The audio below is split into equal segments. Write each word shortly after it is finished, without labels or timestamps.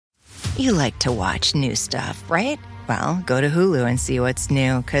You like to watch new stuff, right? Well, go to Hulu and see what's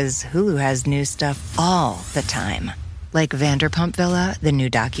new, because Hulu has new stuff all the time. Like Vanderpump Villa, the new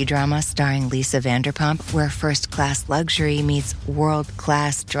docudrama starring Lisa Vanderpump, where first-class luxury meets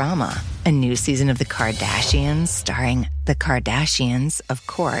world-class drama. A new season of The Kardashians starring The Kardashians, of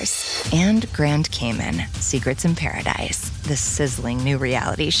course. And Grand Cayman, Secrets in Paradise, the sizzling new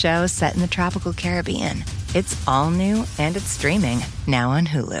reality show set in the tropical Caribbean. It's all new and it's streaming now on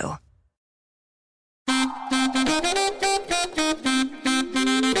Hulu.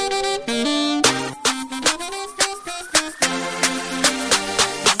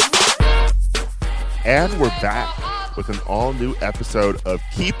 And we're back with an all-new episode of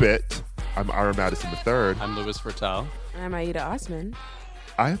Keep It. I'm Ira Madison III. I'm Louis Fertel. I'm Aida Osman.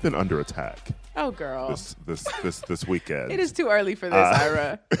 I have been under attack. Oh, girl. This weekend. It is too early for this,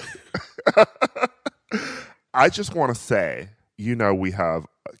 Ira. I just want to say, we have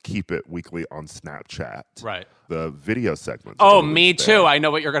Keep It weekly on Snapchat. Right. The video segments. Oh, me too. I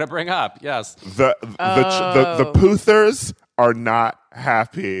know what you're going to bring up. Yes. The Poothers are not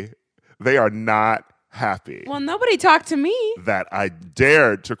happy. They are not happy. Well, nobody talked to me. That I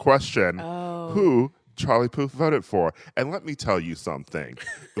dared to question who Charlie Puth voted for. And let me tell you something.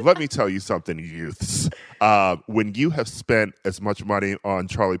 Youths. When you have spent as much money on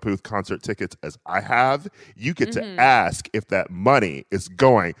Charlie Puth concert tickets as I have, you get to ask if that money is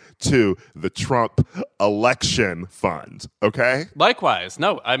going to the Trump election fund. Okay? Likewise.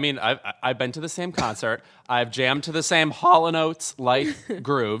 No, I mean, I've been to the same concert. I've jammed to the same Hall & Oates like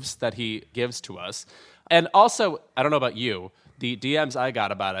grooves that he gives to us. And also, I don't know about you, the DMs I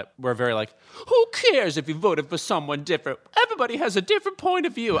got about it were very like, who cares if you voted for someone different? Everybody has a different point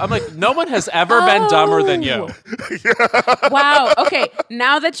of view. I'm like, no one has ever been dumber than you. Wow. Okay.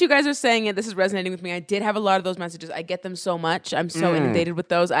 Now that you guys are saying it, this is resonating with me. I did have a lot of those messages. I get them so much. I'm so inundated with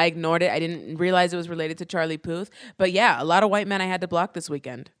those. I ignored it. I didn't realize it was related to Charlie Puth. But yeah, a lot of white men I had to block this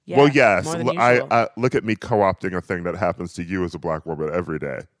weekend. Yeah, well, yes. More than usual. I look at me co-opting a thing that happens to you as a black woman every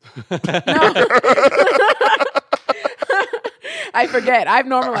day. I forget. I've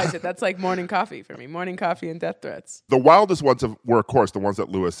normalized it. That's like morning coffee for me. Morning coffee and death threats. The wildest ones were, of course, the ones that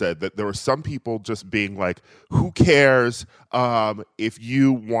Lewis said, that there were some people just being like, who cares if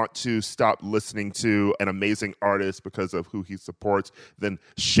you want to stop listening to an amazing artist because of who he supports, then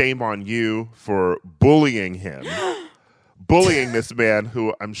shame on you for bullying him. Bullying this man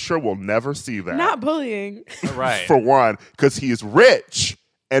who I'm sure will never see that. Not bullying. Right. For one, because he's rich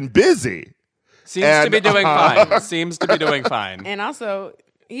and busy. Seems to be doing fine. Seems to be doing fine. And also,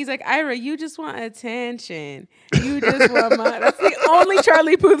 he's like, Ira, you just want attention. You just want my... That's the only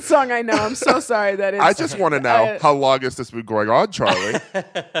Charlie Puth song I know. I'm so sorry that it's... I just want to know, how long has this been going on, Charlie?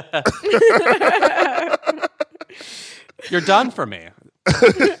 You're done for me.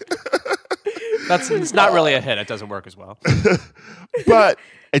 It's not really a hit. It doesn't work as well. But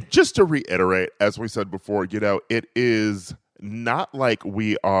just to reiterate, as we said before, it is... not like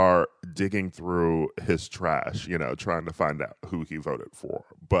we are digging through his trash, trying to find out who he voted for.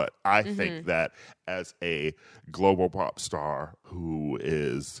 But I think that as a global pop star who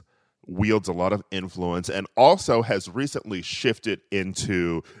wields a lot of influence and also has recently shifted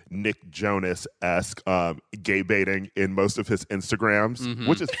into Nick Jonas-esque gay baiting in most of his Instagrams,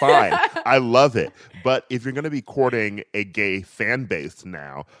 which is fine. I love it. But if you're going to be courting a gay fan base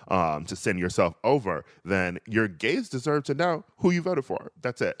now to send yourself over, then your gays deserve to know who you voted for.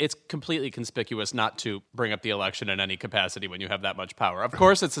 That's it. It's completely conspicuous not to bring up the election in any capacity when you have that much power. Of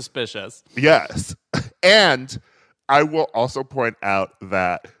course it's suspicious. Yes. And I will also point out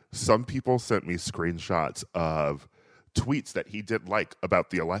that some people sent me screenshots of tweets that he did like about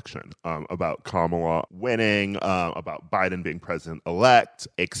the election, about Kamala winning, about Biden being president-elect,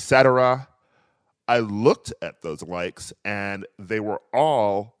 etc. I looked at those likes, and they were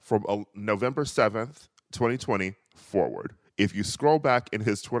all from November 7th, 2020 forward. If you scroll back in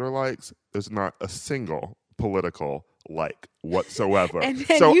his Twitter likes, there's not a single political like whatsoever.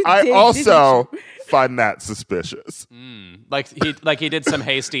 So I also find that suspicious. Like he did some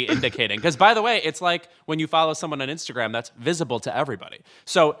hasty indicating. Because by the way, it's like when you follow someone on Instagram, that's visible to everybody.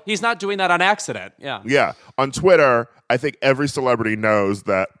 So he's not doing that on accident. Yeah. Yeah. On Twitter, I think every celebrity knows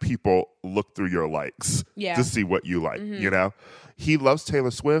that people look through your likes to see what you like, He loves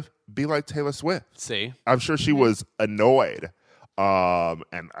Taylor Swift. Be like Taylor Swift. See? I'm sure she was annoyed.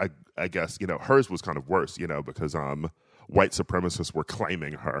 And I guess, hers was kind of worse, because white supremacists were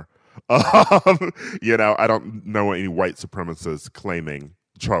claiming her. I don't know any white supremacists claiming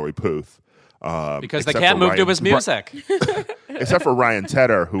Charlie Puth. Because they can't move to his music. Except for Ryan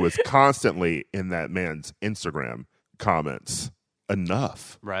Tedder, who is constantly in that man's Instagram comments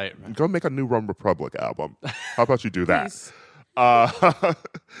enough. Right. Go make a new One Republic album. How about you do that? Please. But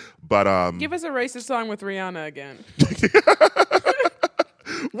Give us a racist song with Rihanna again.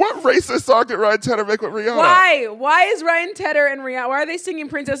 what racist song did Ryan Tedder make with Rihanna? Why? Why is Ryan Tedder and Rihanna? Why are they singing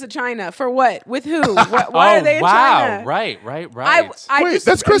Princess of China? For what? With who? Why are they in China? Right. I Wait, just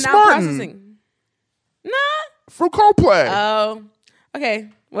that's Chris am now Martin. processing. Nah. From Coldplay. Oh. Okay.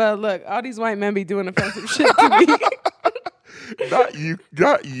 Well, look, all these white men be doing offensive shit to me. Not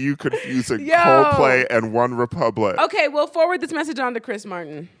you confusing Yo. Coldplay and One Republic. Okay, well, forward this message on to Chris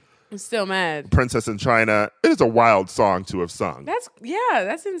Martin. I'm still mad. Princess in China. It is a wild song to have sung. That's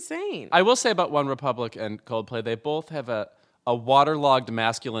insane. I will say about One Republic and Coldplay, they both have a waterlogged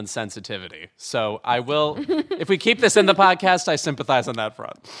masculine sensitivity. So I will, if we keep this in the podcast, I sympathize on that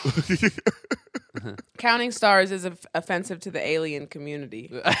front. Counting stars is offensive to the alien community.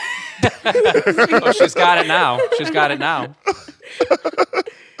 Oh, she's got it now.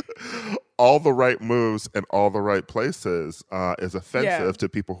 All the right moves in all the right places is offensive Yeah. to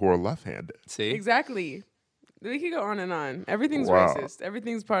people who are left-handed. See? Exactly. We could go on and on. Everything's Wow. racist.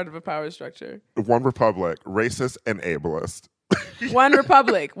 Everything's part of a power structure. One Republic, racist and ableist. One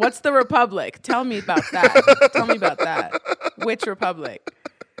republic. What's the republic? Tell me about that. Which republic?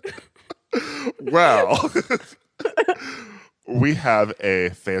 Well, we have a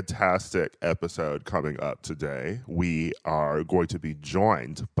fantastic episode coming up today. We are going to be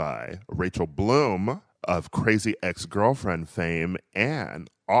joined by Rachel Bloom of Crazy Ex-Girlfriend fame and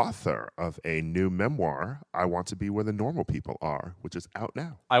author of a new memoir, I Want to Be Where the Normal People Are, which is out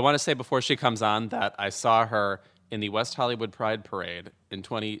now. I want to say before she comes on that I saw her in the West Hollywood Pride Parade in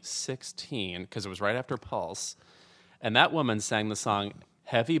 2016, because it was right after Pulse, and that woman sang the song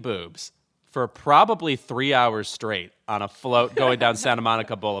Heavy Boobs for probably 3 hours straight on a float going down Santa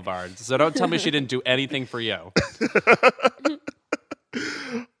Monica Boulevard. So don't tell me she didn't do anything for you.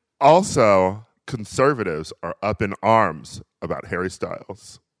 Also, conservatives are up in arms about Harry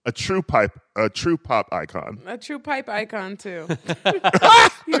Styles, a true pop icon. A true pipe icon, too.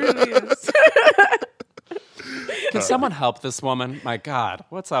 He really is. Can someone help this woman? My God,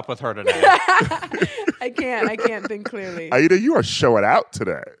 what's up with her today? I can't think clearly. Aida, you are showing out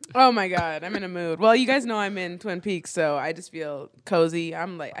today. Oh my God, I'm in a mood. Well, you guys know I'm in Twin Peaks, so I just feel cozy. I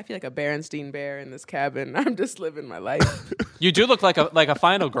feel like a Berenstein Bear in this cabin. I'm just living my life. You do look like a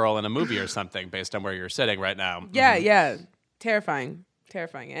final girl in a movie or something based on where you're sitting right now. Yeah. Terrifying.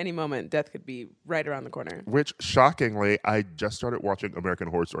 Any moment, death could be right around the corner. Which, shockingly, I just started watching American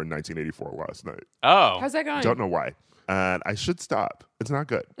Horror Story 1984 last night. Oh. How's that going? Don't know why. And I should stop. It's not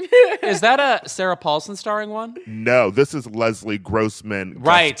good. Is that a Sarah Paulson starring one? No, this is Leslie Grossman,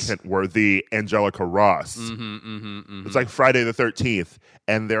 Right. Gus Kentworthy, Angelica Ross. It's like Friday the 13th,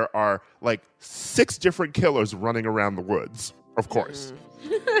 and there are like 6 different killers running around the woods, of course.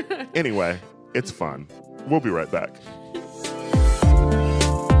 Anyway, it's fun. We'll be right back.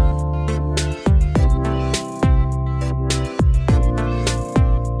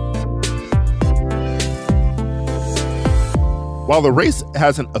 While the race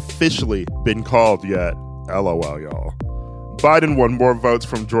hasn't officially been called yet, LOL, y'all, Biden won more votes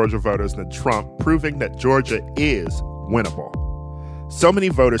from Georgia voters than Trump, proving that Georgia is winnable. So many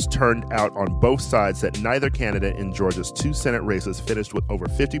voters turned out on both sides that neither candidate in Georgia's 2 Senate races finished with over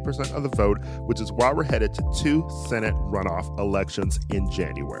 50% of the vote, which is why we're headed to 2 Senate runoff elections in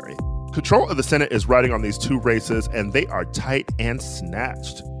January. Control of the Senate is riding on these 2 races, and they are tight and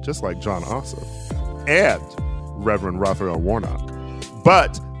snatched, just like Jon Ossoff and Reverend Raphael Warnock.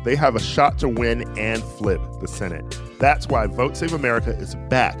 But they have a shot to win and flip the Senate. That's why Vote Save America is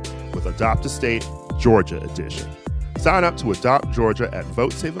back with Adopt a State, Georgia edition. Sign up to Adopt Georgia at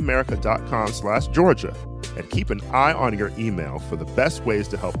votesaveamerica.com/Georgia and keep an eye on your email for the best ways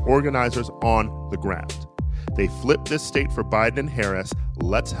to help organizers on the ground. They flipped this state for Biden and Harris.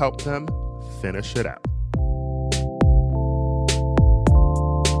 Let's help them finish it out.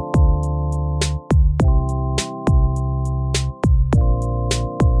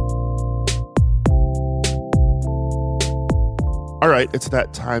 All right, it's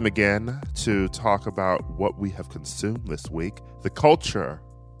that time again to talk about what we have consumed this week, the culture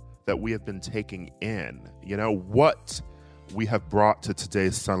that we have been taking in, what we have brought to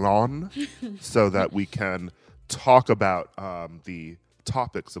today's salon so that we can talk about the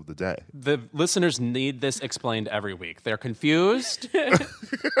topics of the day. The listeners need this explained every week. They're confused.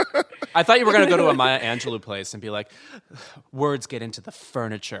 I thought you were going to go to a Maya Angelou place and be like, words get into the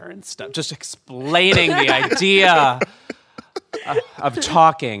furniture and stuff, just explaining the idea of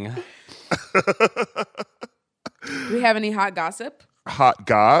talking. Do we have any hot gossip? Hot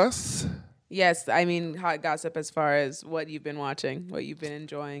goss? Yes, I mean hot gossip as far as what you've been watching, what you've been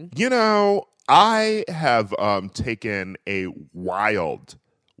enjoying. You know, I have taken a wild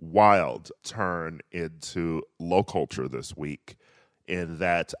turn into low culture this week in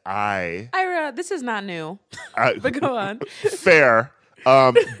that Ira, this is not new, I but go on. fair.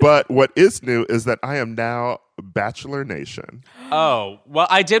 But what is new is that I am now Bachelor Nation. Oh, well,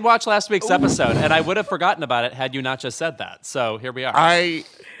 I did watch last week's episode, and I would have forgotten about it had you not just said that. So here we are. I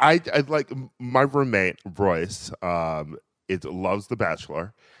like my roommate Royce. It loves The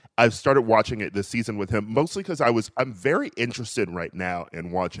Bachelor. I've started watching it this season with him mostly because I'm very interested right now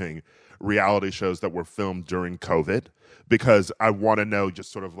in watching reality shows that were filmed during COVID because I want to know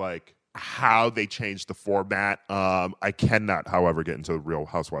just sort of like how they changed the format. I cannot, however, get into Real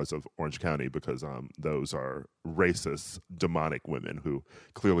Housewives of Orange County because those are racist, demonic women who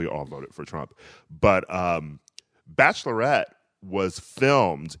clearly all voted for Trump. But Bachelorette was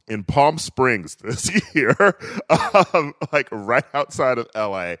filmed in Palm Springs this year, like right outside of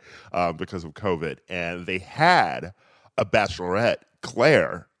LA because of COVID. And they had a Bachelorette,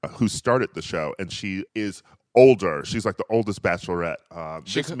 Claire, who started the show, and she is older. She's like the oldest Bachelorette.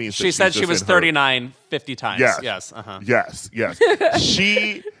 This means she said she was 39 50 times. Yes. Yes. Uh-huh. Yes.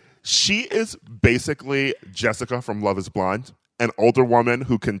 She is basically Jessica from Love is Blind, an older woman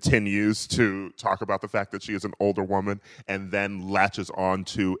who continues to talk about the fact that she is an older woman and then latches on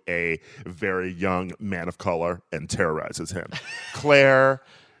to a very young man of color and terrorizes him. Claire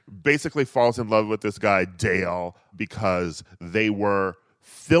basically falls in love with this guy, Dale, because they were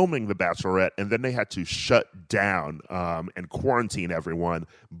filming The Bachelorette, and then they had to shut down and quarantine everyone.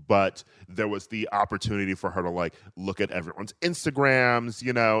 But there was the opportunity for her to like look at everyone's Instagrams,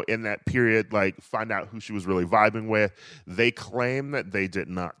 you know, in that period, like find out who she was really vibing with. They claim that they did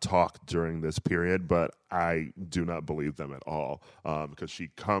not talk during this period, but I do not believe them at all because she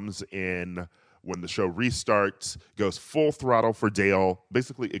comes in when the show restarts, goes full throttle for Dale,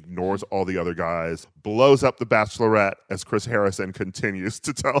 basically ignores all the other guys, blows up The Bachelorette, as Chris Harrison continues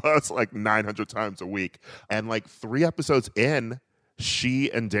to tell us like 900 times a week. And like 3 episodes in,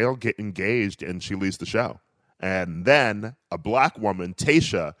 she and Dale get engaged and she leaves the show. And then a black woman,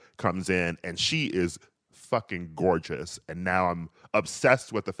 Tayshia, comes in and she is fucking gorgeous. And now I'm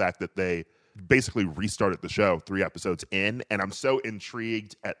obsessed with the fact that they basically restarted the show 3 episodes in, and I'm so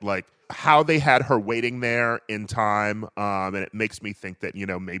intrigued at like how they had her waiting there in time, and it makes me think that, you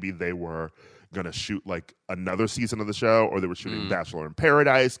know, maybe they were gonna shoot like another season of the show, or they were shooting Bachelor in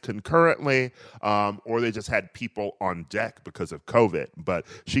Paradise concurrently, or they just had people on deck because of COVID. But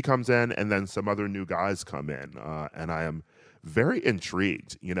she comes in, and then some other new guys come in, and I am very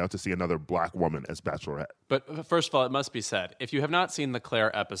intrigued, you know, to see another black woman as Bachelorette. But first of all, it must be said, if you have not seen the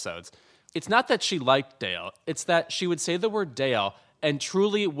Claire episodes, it's not that she liked Dale. It's that she would say the word Dale and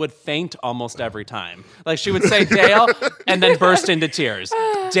truly would faint almost every time. Like she would say Dale and then burst into tears.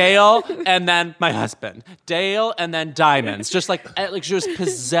 Dale and then my husband. Dale and then diamonds. Just like she was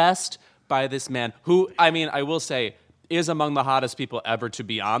possessed by this man who, I mean, I will say, is among the hottest people ever to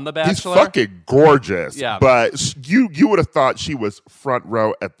be on The Bachelor. He's fucking gorgeous. Yeah. But you would have thought she was front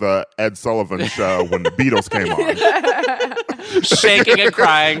row at the Ed Sullivan show when the Beatles came on. Shaking and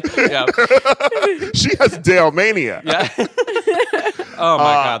crying. Yeah. She has Dale mania. Yeah. Oh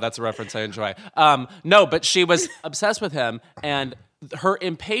my God, that's a reference I enjoy. No, but she was obsessed with him, and her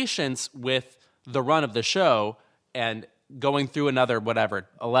impatience with the run of the show and going through another,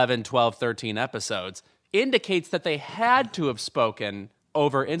 11, 12, 13 episodes indicates that they had to have spoken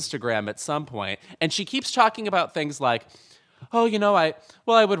over Instagram at some point. And she keeps talking about things like, oh, you know, I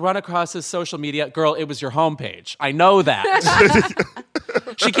would run across his social media. Girl, it was your homepage. I know that.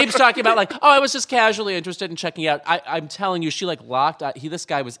 She keeps talking about like, oh, I was just casually interested in checking out. I'm telling you, she like locked out. This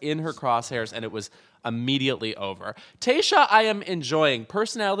guy was in her crosshairs and it was immediately over. Tayshia, I am enjoying.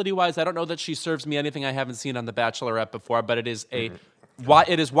 Personality-wise, I don't know that she serves me anything I haven't seen on The Bachelorette before, but it is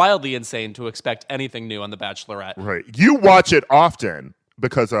it is wildly insane to expect anything new on The Bachelorette. Right. You watch it often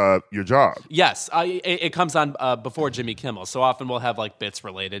because of your job. Yes. It comes on before Jimmy Kimmel. So often we'll have like bits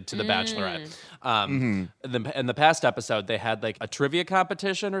related to The Bachelorette. In the past episode, they had like a trivia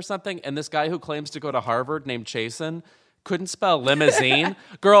competition or something. And this guy who claims to go to Harvard named Chasen couldn't spell limousine.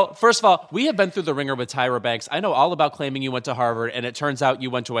 Girl, first of all, we have been through the ringer with Tyra Banks. I know all about claiming you went to Harvard, and it turns out you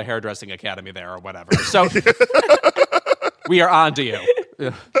went to a hairdressing academy there or whatever. So we are on to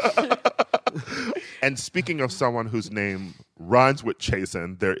you. And speaking of someone whose name rhymes with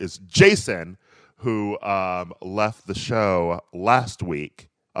Chasen, there is Jason, who left the show last week.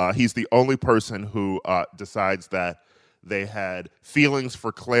 He's the only person who decides that they had feelings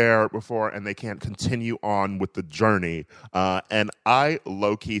for Claire before, and they can't continue on with the journey. And I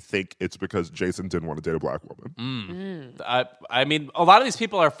low-key think it's because Jason didn't want to date a black woman. I mean, a lot of these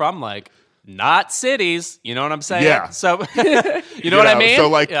people are from like not cities. You know what I'm saying? Yeah. So you know what I mean? So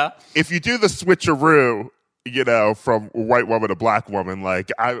like, yeah. if you do the switcheroo, from white woman to black woman,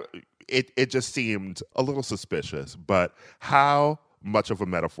 like it just seemed a little suspicious. But how much of a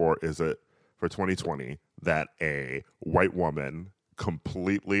metaphor is it for 2020 that a white woman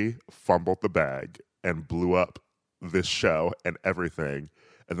completely fumbled the bag and blew up this show and everything,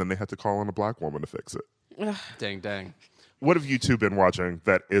 and then they had to call on a black woman to fix it? Dang. What have you two been watching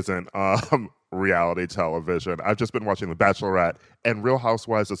that isn't reality television? I've just been watching The Bachelorette and Real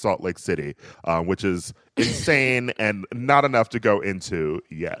Housewives of Salt Lake City, which is insane and not enough to go into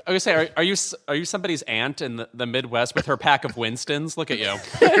yet. I was gonna say, are you somebody's aunt in the Midwest with her pack of Winstons? Look at you.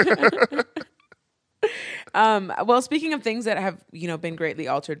 Well, speaking of things that have, been greatly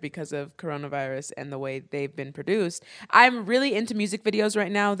altered because of coronavirus and the way they've been produced, I'm really into music videos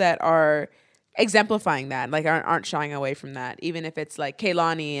right now that are exemplifying that, like aren't shying away from that, even if it's like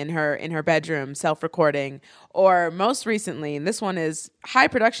Kehlani in her bedroom self-recording, or most recently, and this one is high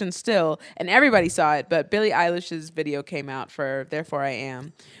production still, and everybody saw it, but Billie Eilish's video came out for Therefore I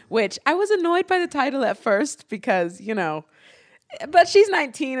Am, which I was annoyed by the title at first because, but she's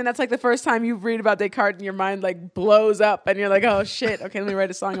 19, and that's like the first time you read about Descartes and your mind like blows up and you're like, oh shit, okay, let me write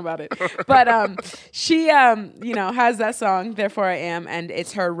a song about it. But she has that song, Therefore I Am, and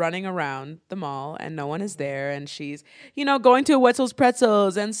it's her running around the mall and no one is there, and she's, going to a Wetzel's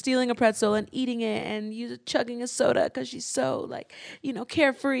Pretzels and stealing a pretzel and eating it and chugging a soda because she's so like,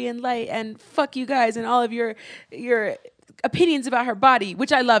 carefree and light, and fuck you guys and all of your opinions about her body,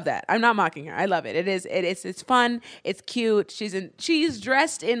 which I love that. I'm not mocking her. I love it. It's fun. It's cute. She's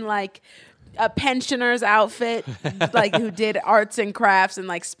dressed in like a pensioner's outfit, like who did arts and crafts and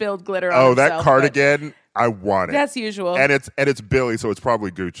like spilled glitter on himself. That cardigan, I want it. That's usual. And it's Billy, so it's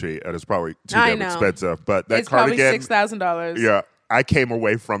probably Gucci, and it's probably too damn expensive. But that it's cardigan, probably $6,000. Yeah, I came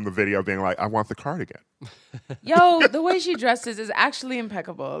away from the video being like, I want the cardigan. Yo, the way she dresses is actually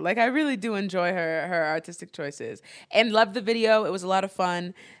impeccable. Like, I really do enjoy her artistic choices and love the video. It was a lot of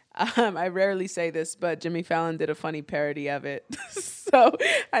fun. I rarely say this, but Jimmy Fallon did a funny parody of it. So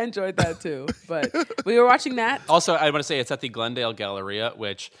I enjoyed that too. But we were watching that. Also, I want to say it's at the Glendale Galleria,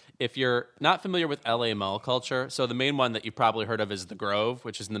 which if you're not familiar with LA mall culture, so the main one that you've probably heard of is the Grove,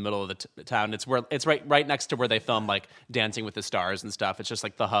 which is in the middle of the town. It's right next to where they film like Dancing with the Stars and stuff. It's just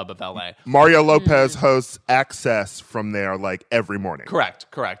like the hub of LA. Mario Lopez hosts Access from there like every morning.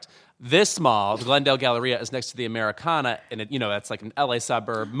 Correct. This mall, the Glendale Galleria, is next to the Americana, and that's like an LA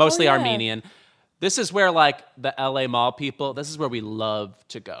suburb, mostly Armenian. This is where like the LA mall people, this is where we love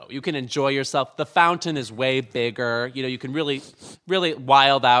to go. You can enjoy yourself. The fountain is way bigger. You can really, really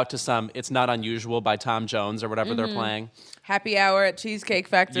wild out to some It's Not Unusual by Tom Jones or whatever they're playing. Happy Hour at Cheesecake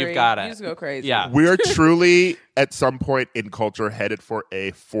Factory. You've got it. You just go crazy. Yeah. We're truly, at some point in culture, headed for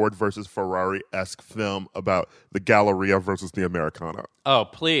a Ford versus Ferrari-esque film about the Galleria versus the Americana. Oh,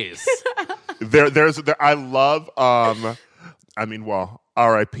 please. I love,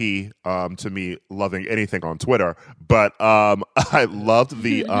 RIP to me loving anything on Twitter, but I loved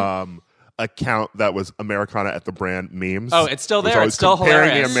the account that was Americana at the Brand memes. Oh, it's still there. It was It's still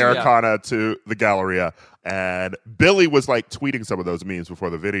comparing hilarious. the Americana to the Galleria, and Billy was like tweeting some of those memes before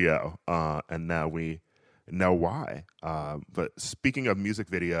the video, and now we know why. But speaking of music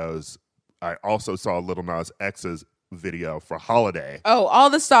videos, I also saw Lil Nas X's video for Holiday. Oh, all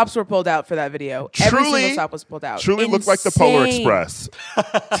the stops were pulled out for that video. Every single stop was pulled out. Truly looked like the Polar Express.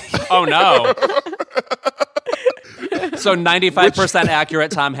 Oh, no. So 95%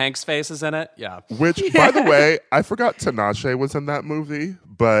 accurate Tom Hanks face is in it? Yeah. Which, by the way, I forgot Tinashe was in that movie,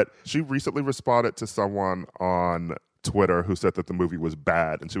 but she recently responded to someone on Twitter who said that the movie was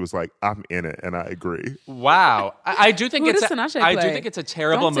bad, and she was like, I'm in it, and I agree. Wow. I do think Who does Tinashe I do play? think it's a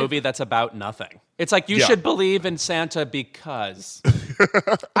terrible Don't say- movie that's about nothing. It's like you should believe in Santa because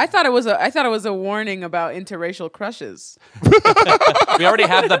I thought it was a warning about interracial crushes. we already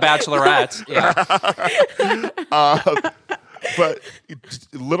have the Bachelorette. Yeah. But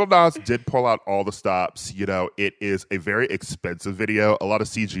Lil Nas did pull out all the stops. It is a very expensive video. A lot of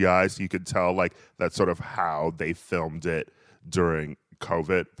CGI, so you could tell like that's sort of how they filmed it during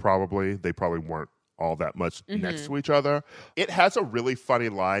COVID, probably. They probably weren't all that much next to each other. It has a really funny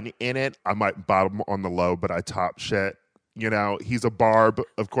line in it. I might bottom on the low, but I top shit. He's a barb.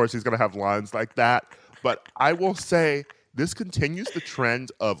 Of course, he's going to have lines like that. But I will say this continues the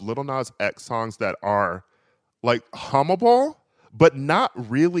trend of Lil Nas X songs that are like hummable, but not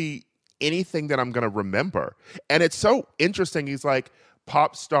really anything that I'm going to remember. And it's so interesting. He's like,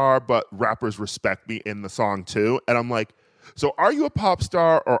 pop star, but rappers respect me in the song too. And I'm like, so are you a pop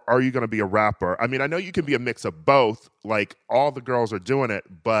star or are you going to be a rapper? I mean, I know you can be a mix of both. Like all the girls are doing it,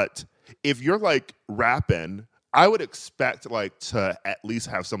 but if you're like rapping, I would expect like to at least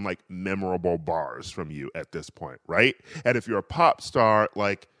have some like memorable bars from you at this point, right? And if you're a pop star,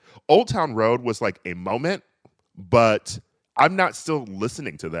 like Old Town Road was like a moment, but I'm not still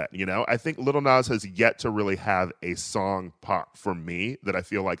listening to that, you know? I think Lil Nas has yet to really have a song pop for me that I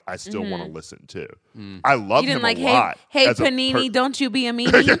feel like I still want to listen to. I love him a lot. Hey, Panini, don't you be a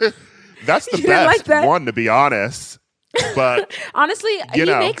meanie. That's the You didn't best like that? one, to be honest. But Honestly, he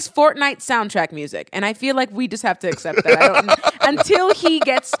know. makes Fortnite soundtrack music, and I feel like we just have to accept that. Until he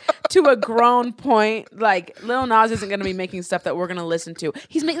gets to a grown point, like Lil Nas isn't going to be making stuff that we're going to listen to.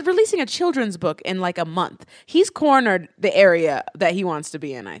 He's releasing a children's book in like a month. He's cornered the area that he wants to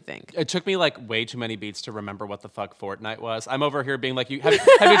be in, I think. It took me like way too many beats to remember what the fuck Fortnite was. I'm over here being like, have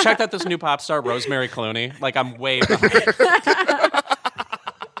you checked out this new pop star, Rosemary Clooney? Like I'm way behind.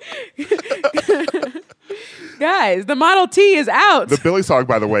 Guys, the Model T is out. the Billy song,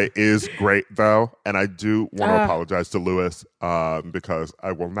 by the way, is great, though. And I do want to apologize to Lewis because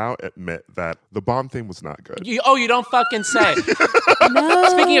I will now admit that the Bomb theme was not good. You don't fucking say.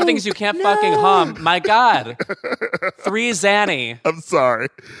 Speaking of things you can't fucking hum, my God. 3 Zanny. I'm sorry.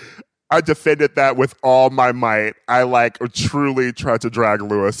 I defended that with all my might. I like truly tried to drag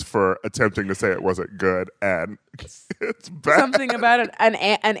Lewis for attempting to say it wasn't good, and it's bad. Something about an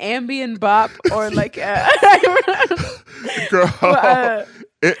ambient bop or like a Girl,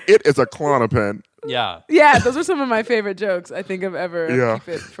 it is a Klonopin. Yeah. Yeah, those are some of my favorite jokes I think I've ever Yeah. keep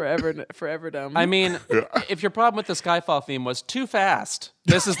it forever dumb. I mean, if your problem with the Skyfall theme was too fast,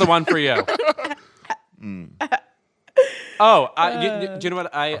 this is the one for you. Oh, do you know what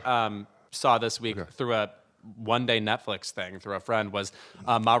I saw this week through a one-day Netflix thing through a friend was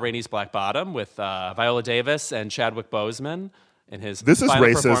Ma Rainey's Black Bottom with Viola Davis and Chadwick Boseman in his This is final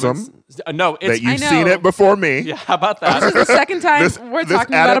racism. performance. No, it's That you've I seen know. it before me. yeah. How about that? this is the second time This- we're this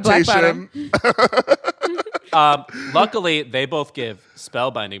talking about a Black Bottom. Luckily, they both give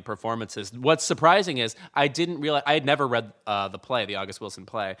spellbinding performances. What's surprising is I didn't realize I had never read the play, the August Wilson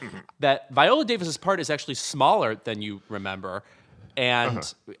play, that Viola Davis's part is actually smaller than you remember,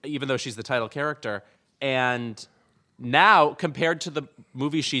 and even though she's the title character, and now compared to the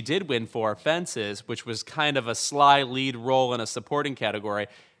movie she did win for, Fences, which was kind of a sly lead role in a supporting category.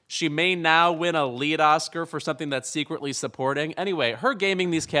 She may now win a lead Oscar for something that's secretly supporting. Anyway, her gaming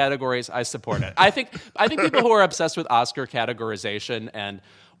these categories, I support it. I think people who are obsessed with Oscar categorization and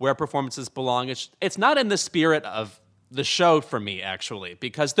where performances belong, it's not in the spirit of the show for me, actually,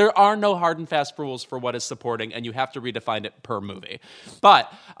 because there are no hard and fast rules for what is supporting, and you have to redefine it per movie.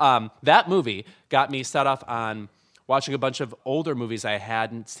 But that movie got me set off on watching a bunch of older movies I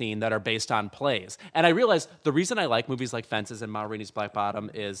hadn't seen that are based on plays. And I realized the reason I like movies like Fences and Ma Rainey's Black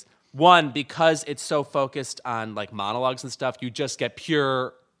Bottom is, one, because it's so focused on like monologues and stuff, you just get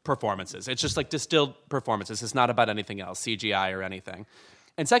pure performances. It's just like distilled performances. It's not about anything else, CGI or anything.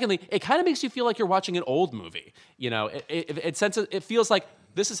 And secondly, it kind of makes you feel like you're watching an old movie. You know, it feels like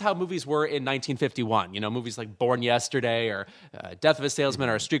this is how movies were in 1951. You know, movies like Born Yesterday or Death of a Salesman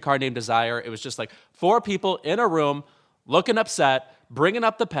or A Streetcar Named Desire. It was just like 4 people in a room looking upset, bringing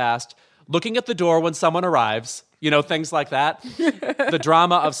up the past, looking at the door when someone arrives, you know, things like that. The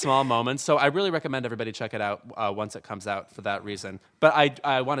drama of small moments. So I really recommend everybody check it out once it comes out for that reason. But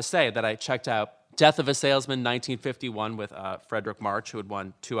I want to say that I checked out Death of a Salesman 1951 with Frederick March, who had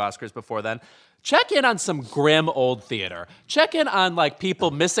won 2 Oscars before then. Check in on some grim old theater. Check in on like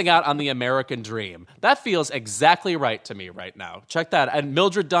people missing out on the American dream. That feels exactly right to me right now. Check that. And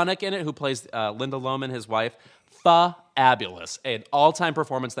Mildred Dunnick in it, who plays Linda Lohman, his wife. Fabulous. An all-time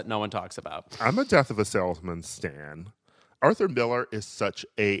performance that no one talks about. I'm a Death of a Salesman stan. Arthur Miller is such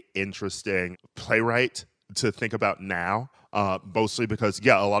a interesting playwright to think about now, mostly because,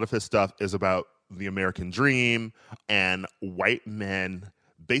 a lot of his stuff is about the American dream and white men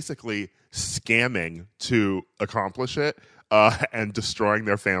basically scamming to accomplish it and destroying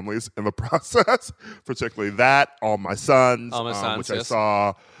their families in the process. Particularly that, All My Sons, which yes.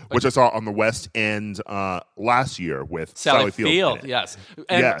 I saw on the West End last year with Sally Field. Field, yes.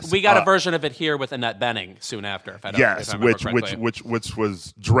 And Yes, we got a version of it here with Annette Bening soon after, if I remember correctly. which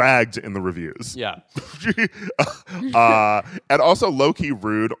was dragged in the reviews. Yeah. And also low-key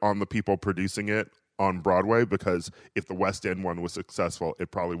rude on the people producing it on Broadway, because if the West End one was successful,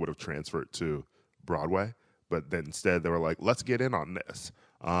 it probably would have transferred to Broadway. But then instead they were like, let's get in on this.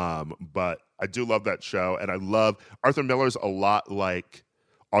 But I do love that show, and I love Arthur Miller's a lot like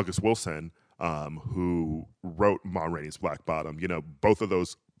August Wilson, who wrote Ma Rainey's Black Bottom. Both of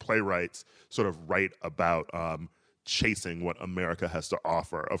those playwrights sort of write about chasing what America has to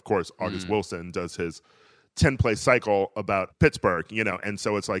offer. Of course, August Wilson does his 10-play cycle about Pittsburgh, and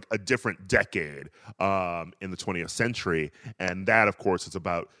so it's like a different decade in the 20th century. And that, of course, is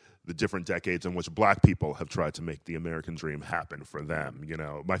about the different decades in which Black people have tried to make the American dream happen for them.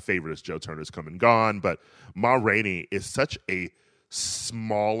 My favorite is Joe Turner's Come and Gone, but Ma Rainey is such a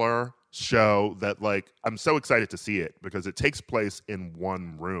smaller show that, like, I'm so excited to see it because it takes place in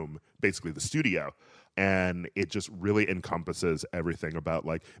one room, basically the studio. And it just really encompasses everything about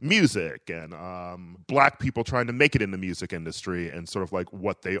like music and Black people trying to make it in the music industry and sort of like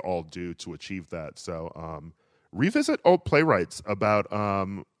what they all do to achieve that. So revisit old playwrights about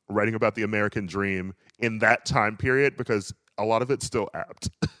writing about the American dream in that time period because a lot of it's still apt.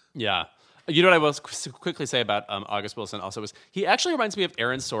 Yeah. You know what I will quickly say about August Wilson also is he actually reminds me of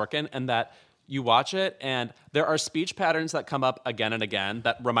Aaron Sorkin, and that you watch it and there are speech patterns that come up again and again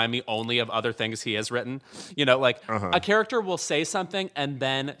that remind me only of other things he has written. A character will say something and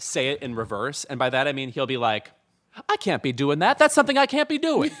then say it in reverse. And by that, I mean, he'll be like, I can't be doing that. That's something I can't be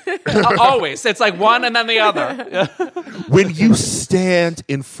doing. Always. It's like one and then the other. When you stand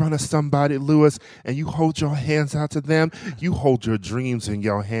in front of somebody, Lewis, and you hold your hands out to them, you hold your dreams in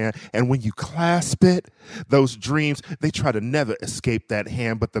your hand. And when you clasp it, those dreams, they try to never escape that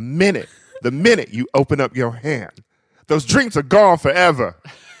hand. But the minute you open up your hand, those dreams are gone forever.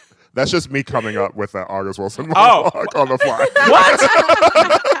 That's just me coming up with that August Wilson monologue on the fly. What?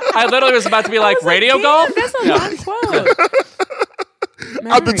 I literally was about to be like, radio golf? That's a long quote.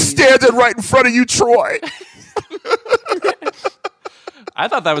 I've been standing right in front of you, Troy. I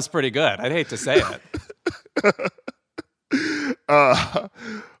thought that was pretty good. I'd hate to say it.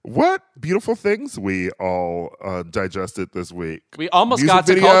 What beautiful things we all digested this week. We almost Music got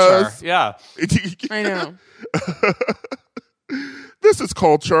to videos. culture. Yeah. I know. This is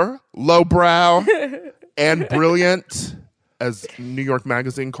culture, lowbrow, and brilliant, as New York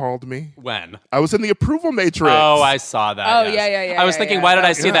Magazine called me. When? I was in the approval matrix. Oh, I saw that. Oh, yes. yeah. I was thinking, yeah. why did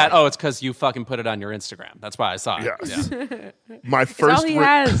I see that? Oh, it's because you fucking put it on your Instagram. That's why I saw it. Yes. Yeah. My It's first. all he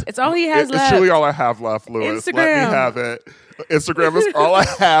has. It's all he has It's left. truly all I have left, Lewis. Let Instagram. me have it. Instagram is all I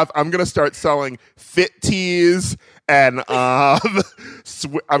have. I'm gonna start selling fit tees, and I'm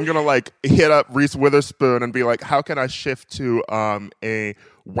gonna like hit up Reese Witherspoon and be like, "How can I shift to a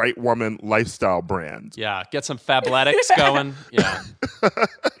white woman lifestyle brand?" Yeah. Get some Fabletics going. Yeah.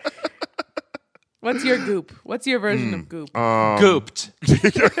 What's your goop? What's your version of goop? Gooped.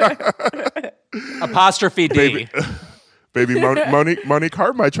 Apostrophe D. Baby Monique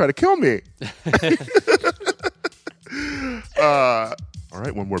Hart might try to kill me. All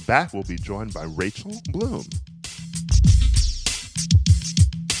right, when we're back, we'll be joined by Rachel Bloom.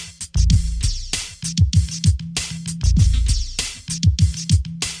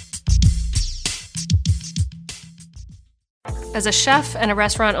 As a chef and a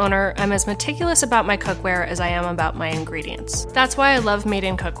restaurant owner, I'm as meticulous about my cookware as I am about my ingredients. That's why I love Made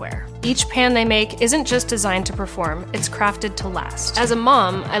in Cookware. Each pan they make isn't just designed to perform, it's crafted to last. As a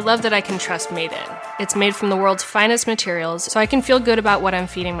mom, I love that I can trust Made In. It's made from the world's finest materials, so I can feel good about what I'm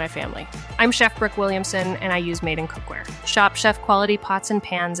feeding my family. I'm Chef Brooke Williamson, and I use Made in Cookware. Shop chef quality pots and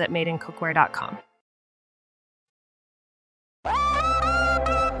pans at madeincookware.com.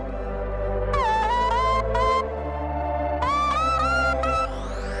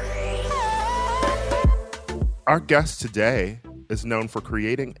 Our guest today is known for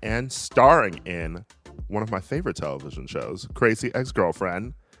creating and starring in one of my favorite television shows, Crazy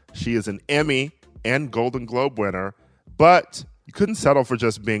Ex-Girlfriend. She is an Emmy and Golden Globe winner, but you couldn't settle for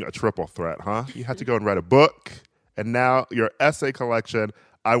just being a triple threat, huh? You had to go and write a book, and now your essay collection,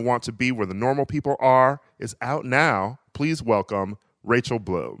 I Want to Be Where the Normal People Are, is out now. Please welcome Rachel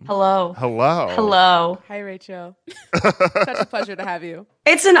Bloom. Hello. Hello. Hello. Hi, Rachel. Such a pleasure to have you.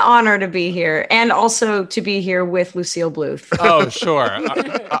 It's an honor to be here and also to be here with Lucille Bluth. Oh, sure.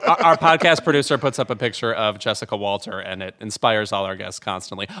 Our podcast producer puts up a picture of Jessica Walter, and it inspires all our guests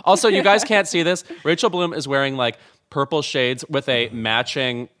constantly. Also, you guys can't see this. Rachel Bloom is wearing like purple shades with a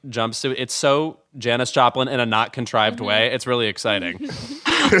matching jumpsuit. It's so Janis Joplin in a not contrived way. It's really exciting.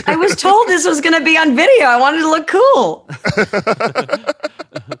 I was told this was going to be on video. I wanted to look cool.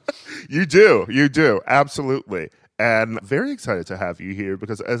 You do. Absolutely. And very excited to have you here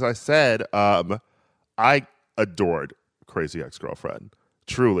because, as I said, I adored Crazy Ex-Girlfriend.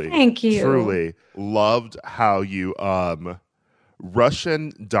 Truly. Thank you. Truly loved how you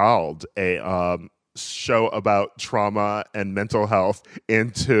Russian dolled a show about trauma and mental health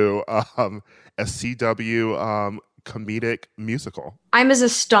into a CW comedic musical. I'm as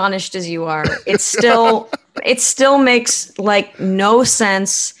astonished as you are. It still makes like no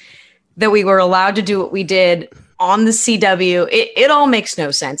sense that we were allowed to do what we did on the CW. It all makes no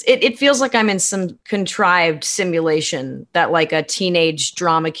sense. It feels like I'm in some contrived simulation that like a teenage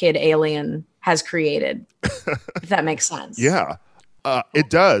drama kid alien has created, if that makes sense. Yeah, it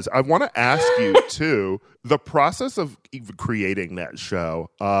does. I want to ask you too, the process of even creating that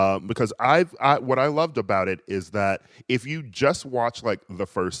show, because what I loved about it is that if you just watch like the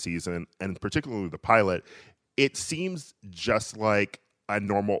first season and particularly the pilot, it seems just like a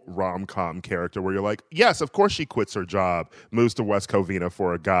normal rom-com character where you're like, yes, of course she quits her job, moves to West Covina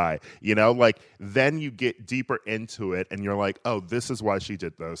for a guy, like then you get deeper into it and you're like, oh, this is why she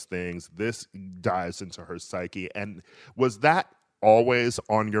did those things. This dives into her psyche. And was that always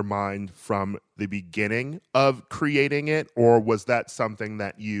on your mind from the beginning of creating it? Or was that something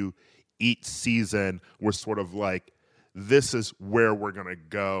that you each season were sort of like, this is where we're going to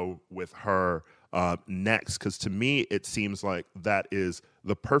go with her next? Because to me, it seems like that is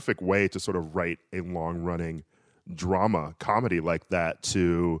the perfect way to sort of write a long-running drama comedy like that,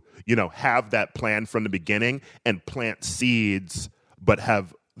 to have that plan from the beginning and plant seeds, but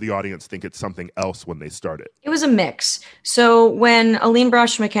have the audience think it's something else when they start it. It was a mix. So when Aline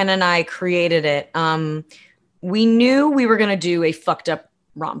Brosh McKenna and I created it, we knew we were going to do a fucked up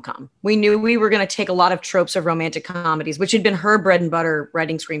rom-com. We knew we were going to take a lot of tropes of romantic comedies, which had been her bread and butter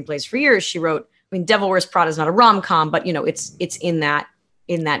writing screenplays for years. She wrote, Devil Wears Prada is not a rom-com, but it's in that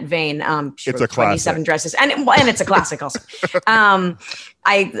vein. It's a classic. 27 Dresses, and it's a classic also.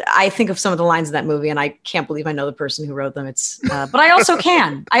 I think of some of the lines in that movie, and I can't believe I know the person who wrote them. But I also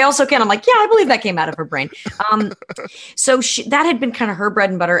can. I'm like, yeah, I believe that came out of her brain. So that had been kind of her bread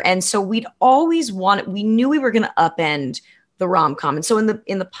and butter, and so we'd always we knew we were going to upend the rom-com. And so in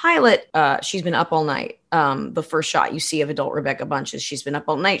the pilot, she's been up all night. The first shot you see of adult Rebecca Bunch is she's been up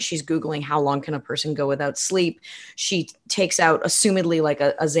all night. She's Googling how long can a person go without sleep. She takes out assumedly like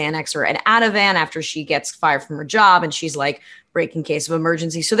a Xanax or an Ativan after she gets fired from her job. And she's like, break in case of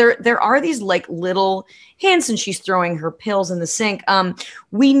emergency. So there are these like little hints, and she's throwing her pills in the sink.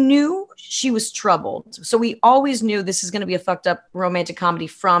 We knew she was troubled. So we always knew this is going to be a fucked up romantic comedy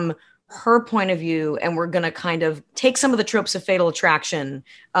from her point of view, and we're going to kind of take some of the tropes of Fatal Attraction,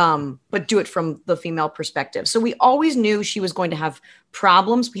 but do it from the female perspective. So we always knew she was going to have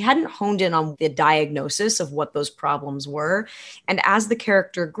problems. We hadn't honed in on the diagnosis of what those problems were. And as the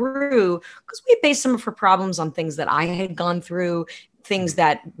character grew, because we based some of her problems on things that I had gone through, things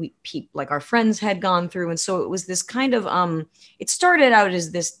that like our friends had gone through. And so it was this kind of, it started out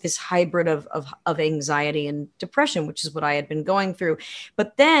as this hybrid of anxiety and depression, which is what I had been going through.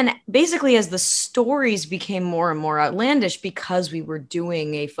 But then basically as the stories became more and more outlandish, because we were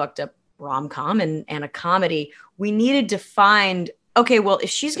doing a fucked up rom-com and a comedy, we needed to find, okay, well, if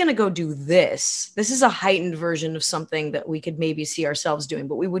she's going to go do this is a heightened version of something that we could maybe see ourselves doing,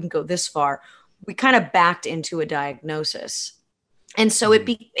 but we wouldn't go this far. We kind of backed into a diagnosis. And so it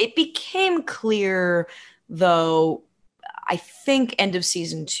became clear, though, I think end of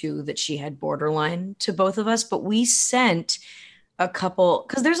season 2, that she had borderline to both of us. But we sent a couple,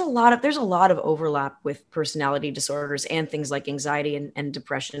 because there's a lot of overlap with personality disorders and things like anxiety and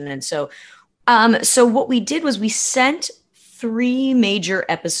depression. And so what we did was we sent 3 major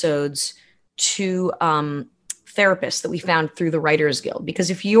episodes to therapists that we found through the Writers Guild. Because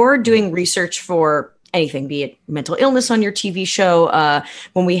if you're doing research for anything, be it mental illness on your TV show,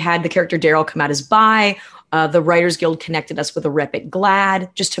 when we had the character Daryl come out as bi, the Writers Guild connected us with a rep at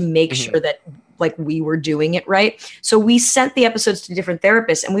GLAAD just to make sure that like we were doing it right. So we sent the episodes to different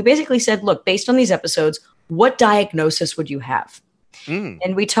therapists, and we basically said, look, based on these episodes, what diagnosis would you have?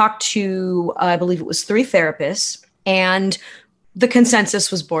 And we talked to, I believe it was 3 therapists, and the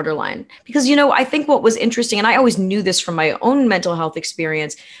consensus was borderline. Because, I think what was interesting, and I always knew this from my own mental health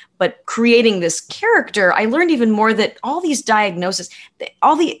experience, but creating this character, I learned even more that all these diagnoses,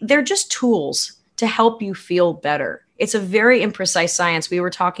 they're just tools to help you feel better. It's a very imprecise science. We were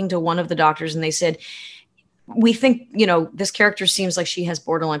talking to one of the doctors, and they said, we think, this character seems like she has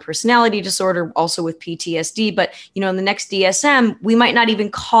borderline personality disorder, also with PTSD, but, in the next DSM, we might not even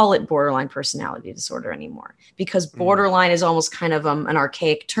call it borderline personality disorder anymore, because borderline is almost kind of an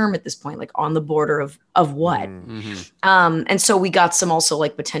archaic term at this point, like on the border of what. And so we got some also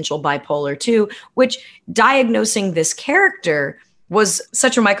like potential bipolar too, which diagnosing this character was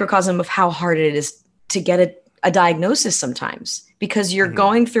such a microcosm of how hard it is to get a diagnosis sometimes, because you're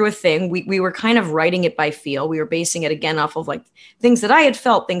going through a thing. We were kind of writing it by feel. We were basing it again off of like things that I had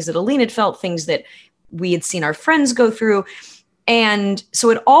felt, things that Aline had felt, things that we had seen our friends go through. And so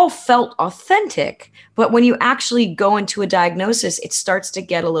it all felt authentic. But when you actually go into a diagnosis, it starts to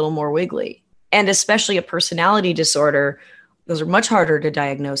get a little more wiggly. And especially a personality disorder, those are much harder to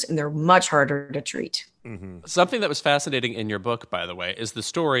diagnose and they're much harder to treat. Something that was fascinating in your book, by the way, is the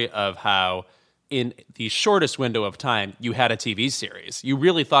story of how in the shortest window of time, you had a TV series. You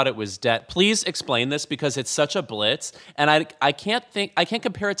really thought it was dead. Please explain this because it's such a blitz. And I can't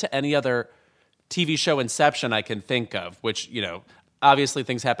compare it to any other TV show inception I can think of, which, you know, obviously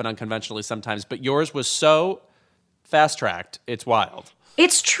things happen unconventionally sometimes, but yours was so fast-tracked, it's wild.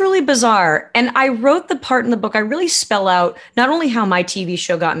 It's truly bizarre. And I wrote the part in the book. I really spell out not only how my TV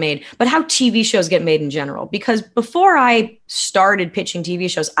show got made, but how TV shows get made in general. Because before I started pitching TV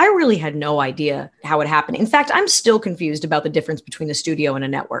shows, I really had no idea how it happened. In fact, I'm still confused about the difference between a studio and a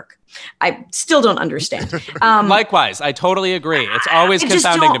network. I still don't understand. Likewise, I totally agree. It's always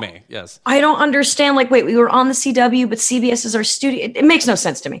confounding to me. Yes. I don't understand. Like, wait, we were on the CW, but CBS is our studio. It makes no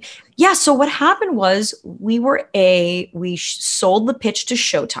sense to me. Yeah. So what happened was we sold the pitch to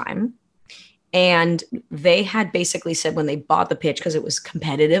Showtime, and they had basically said when they bought the pitch, because it was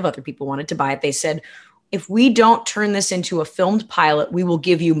competitive, other people wanted to buy it. They said, if we don't turn this into a filmed pilot, we will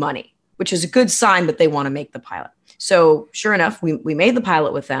give you money, which is a good sign that they want to make the pilot. So sure enough, we made the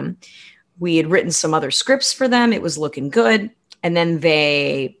pilot with them. We had written some other scripts for them. It was looking good. And then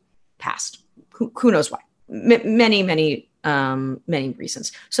they passed. Who knows why? Many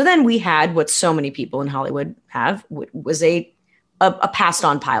reasons. So then we had what so many people in Hollywood have, was a passed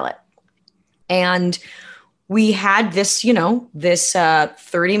on pilot. And we had this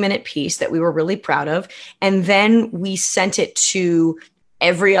 30-minute piece that we were really proud of. And then we sent it to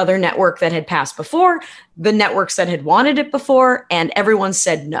every other network that had passed before, the networks that had wanted it before, and everyone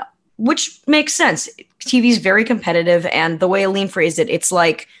said no, which makes sense. TV is very competitive. And the way Aline phrased it, it's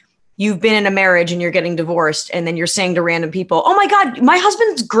like you've been in a marriage and you're getting divorced, and then you're saying to random people, oh my God, my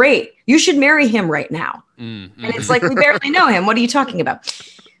husband's great. You should marry him right now. Mm-hmm. And it's like, we barely know him. What are you talking about?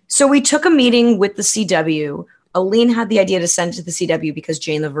 So we took a meeting with the CW. Aline had the idea to send it to the CW because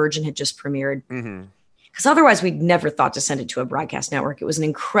Jane the Virgin had just premiered. Mm-hmm. Because otherwise we'd never thought to send it to a broadcast network. It was an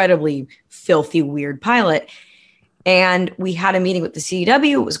incredibly filthy, weird pilot. And we had a meeting with the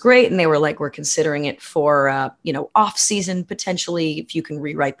CW. It was great. And they were like, we're considering it for, off season, potentially, if you can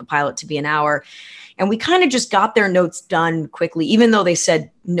rewrite the pilot to be an hour. And we kind of just got their notes done quickly, even though they said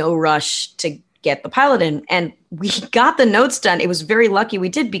no rush to get the pilot in. And we got the notes done. It was very lucky we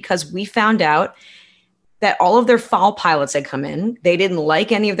did, because we found out that all of their fall pilots had come in. They didn't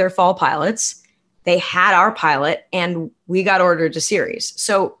like any of their fall pilots. They had our pilot, and we got ordered to series.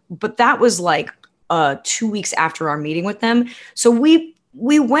 So, but that was like 2 weeks after our meeting with them. So we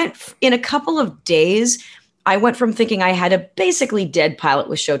went in a couple of days. I went from thinking I had a basically dead pilot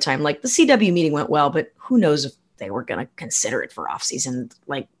with Showtime. Like, the CW meeting went well, but who knows if they were going to consider it for off season.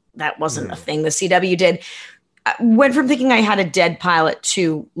 Like, that wasn't a thing the CW did. I went from thinking I had a dead pilot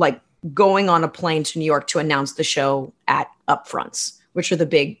to like going on a plane to New York to announce the show at upfronts, which are the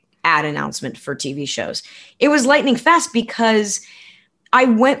big ad announcement for TV shows. It was lightning fast because I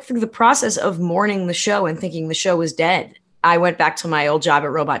went through the process of mourning the show and thinking the show was dead. I went back to my old job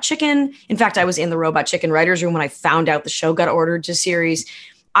at Robot Chicken. In fact, I was in the Robot Chicken writer's room when I found out the show got ordered to series.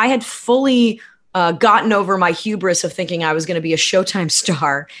 I had fully gotten over my hubris of thinking I was going to be a Showtime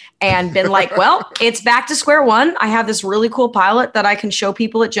star and been like, well, it's back to square one. I have this really cool pilot that I can show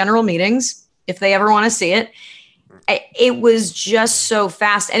people at general meetings if they ever want to see it. It was just so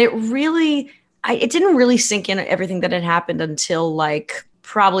fast. And it didn't really sink in everything that had happened until like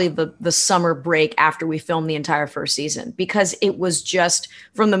probably the summer break after we filmed the entire first season, because it was just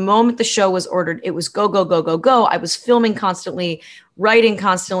from the moment the show was ordered, it was go, go, go, go, go. I was filming constantly, writing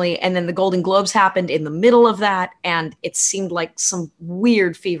constantly. And then the Golden Globes happened in the middle of that. And it seemed like some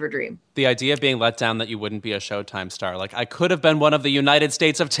weird fever dream. The idea of being let down that you wouldn't be a Showtime star. Like, I could have been one of the United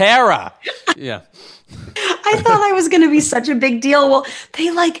States of Terra. Yeah. I thought I was going to be such a big deal. Well, they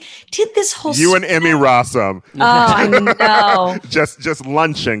did this whole... You and Emmy Rossum. Oh, I know. just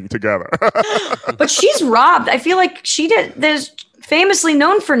lunching together. But she's robbed. I feel like there's famously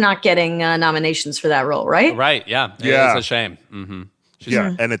known for not getting nominations for that role, right? Right, yeah. It's a shame.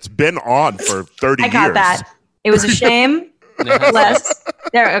 Mm-hmm. And it's been on for 30 years. I got that. It was a shame. Less.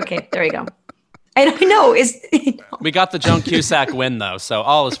 There you go. I know. We got the Joan Cusack win, though, so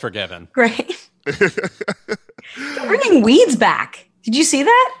all is forgiven. Great. They're bringing Weeds back. Did you see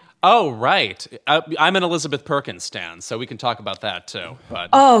that? Oh, right. I'm an Elizabeth Perkins stan, so we can talk about that too.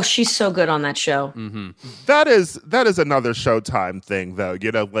 But she's so good on that show. Mm-hmm. That is another Showtime thing, though.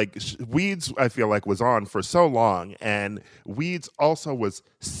 You know, like Weeds, I feel like was on for so long, and Weeds also was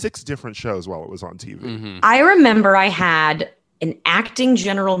 6 different shows while it was on TV. Mm-hmm. I remember I had an acting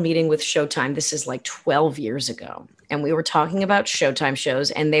general meeting with Showtime. This is like 12 years ago. And we were talking about Showtime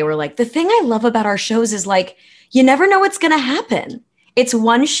shows. And they were like, the thing I love about our shows is like, you never know what's going to happen. It's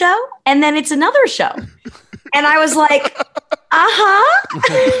one show and then it's another show. And I was like, yeah,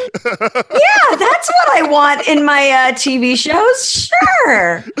 that's what I want in my TV shows.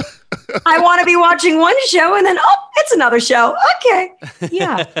 Sure. I want to be watching one show and then, oh, it's another show. Okay.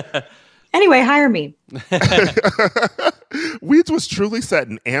 Yeah. Anyway, hire me. Weeds was truly set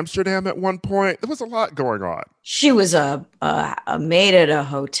in Amsterdam at one point. There was a lot going on. She was a maid at a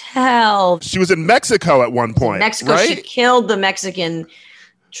hotel. She was in Mexico at one point. Mexico, right? She killed the Mexican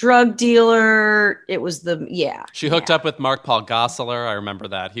drug dealer. It was She hooked up with Mark Paul Gosselaar. I remember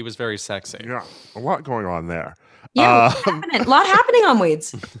that. He was very sexy. Yeah, a lot going on there. Yeah, a lot happening on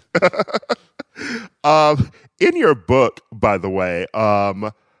Weeds. In your book, by the way,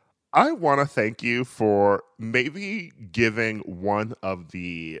 I want to thank you for maybe giving one of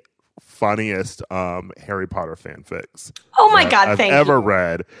the funniest Harry Potter fanfics. Oh my God, I've ever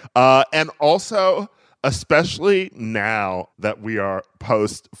read. And also, especially now that we are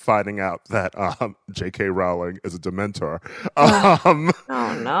post finding out that J.K. Rowling is a Dementor.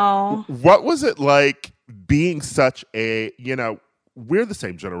 Oh no. What was it like being such a, we're the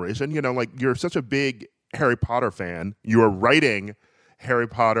same generation, like you're such a big Harry Potter fan. You are writing Harry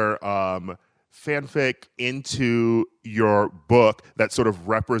Potter fanfic into your book that sort of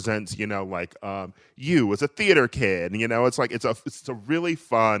represents, you as a theater kid. It's like it's a really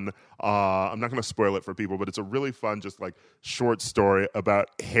fun. I'm not going to spoil it for people, but it's a really fun, just like short story about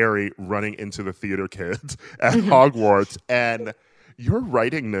Harry running into the theater kids at Hogwarts. And you're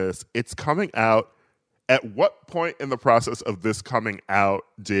writing this. It's coming out. At what point in the process of this coming out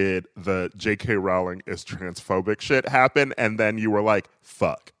did the J.K. Rowling is transphobic shit happen? And then you were like,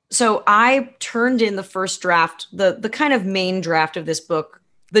 fuck. So I turned in the first draft, the kind of main draft of this book,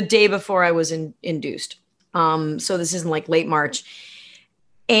 the day before I was induced. So this is in like late March.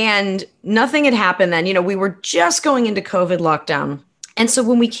 And nothing had happened then. We were just going into COVID lockdown. And so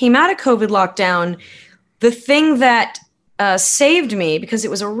when we came out of COVID lockdown, the thing that saved me, because it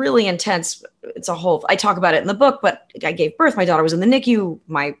was a really intense, I talk about it in the book, but I gave birth. My daughter was in the NICU.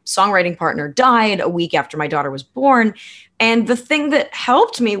 My songwriting partner died a week after my daughter was born. And the thing that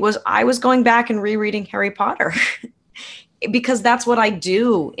helped me was I was going back and rereading Harry Potter because that's what I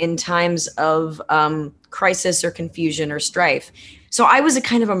do in times of crisis or confusion or strife. So I was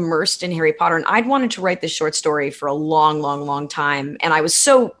kind of immersed in Harry Potter, and I'd wanted to write this short story for a long, long, long time. And I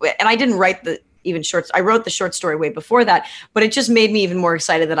didn't write I wrote the short story way before that, but it just made me even more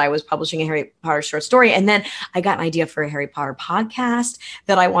excited that I was publishing a Harry Potter short story. And then I got an idea for a Harry Potter podcast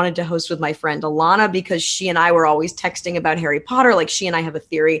that I wanted to host with my friend Alana, because she and I were always texting about Harry Potter. Like, she and I have a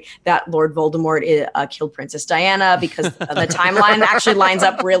theory that Lord Voldemort killed Princess Diana because the timeline actually lines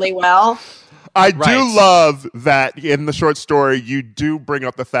up really well. I do love that in the short story, you do bring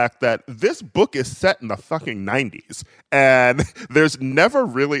up the fact that this book is set in the fucking 90s. And there's never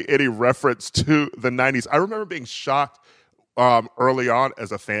really any reference to the 90s. I remember being shocked early on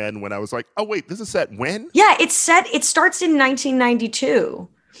as a fan when I was like, oh, wait, this is set when? Yeah, it starts in 1992.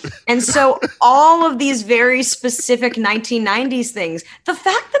 And so all of these very specific 1990s things, the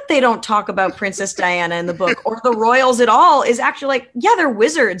fact that they don't talk about Princess Diana in the book or the royals at all is actually like, yeah, they're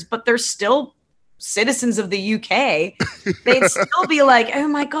wizards, but they're still citizens of the UK. They'd still be like, oh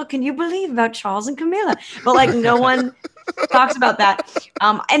my God, can you believe about Charles and Camilla? But like, no one talks about that.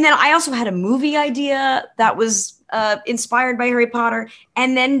 And then I also had a movie idea that was inspired by Harry Potter.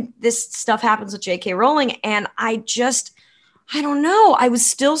 And then this stuff happens with J.K. Rowling. And I don't know. I was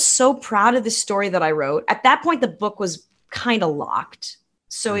still so proud of the story that I wrote. At that point, the book was kind of locked.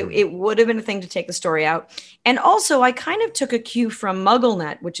 So it would have been a thing to take the story out. And also, I kind of took a cue from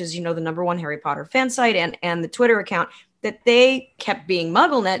MuggleNet, which is, the number one Harry Potter fan site, and the Twitter account, that they kept being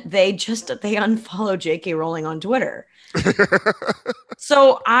MuggleNet. They unfollowed J.K. Rowling on Twitter.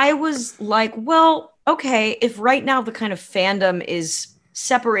 So I was like, well, okay, if right now the kind of fandom is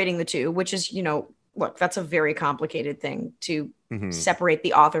separating the two, which is, look, that's a very complicated thing to separate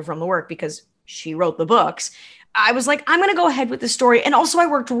the author from the work because she wrote the books. I was like, I'm going to go ahead with this story. And also I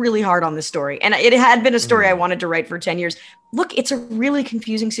worked really hard on this story. And it had been a story I wanted to write for 10 years. Look, it's a really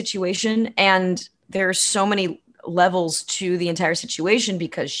confusing situation. And there's so many levels to the entire situation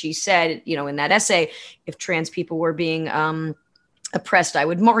because she said, in that essay, if trans people were being oppressed, I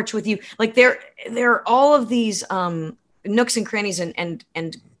would march with you. Like there are all of these nooks and crannies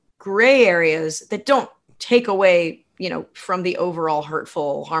and gray areas that don't take away from the overall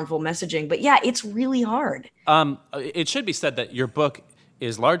hurtful, harmful messaging. But yeah, it's really hard. It should be said that your book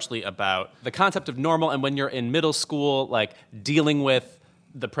is largely about the concept of normal, and when you're in middle school, like dealing with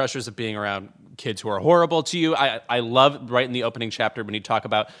the pressures of being around kids who are horrible to you. I love right in the opening chapter when you talk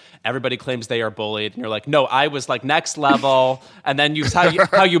about everybody claims they are bullied, and you're like, no, I was like next level. And then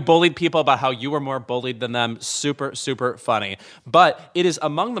how you bullied people about how you were more bullied than them. Super, super funny. But it is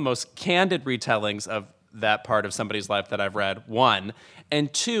among the most candid retellings of that part of somebody's life that I've read, one.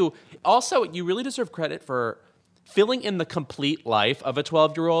 And two, also, you really deserve credit for filling in the complete life of a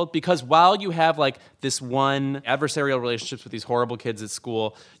 12-year-old, because while you have like this one adversarial relationships with these horrible kids at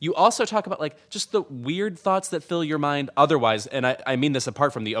school, you also talk about like just the weird thoughts that fill your mind otherwise. And I mean this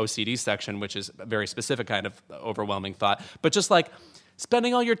apart from the OCD section, which is a very specific kind of overwhelming thought, but just like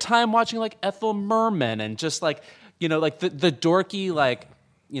spending all your time watching like Ethel Merman and just like, you know, like the dorky, like,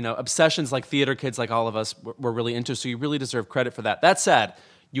 you know, obsessions like theater kids like all of us were really into. So you really deserve credit for that. That said,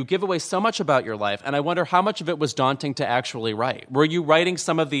 you give away so much about your life, and I wonder how much of it was daunting to actually write. Were you writing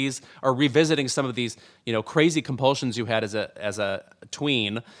some of these or revisiting some of these, you know, crazy compulsions you had as a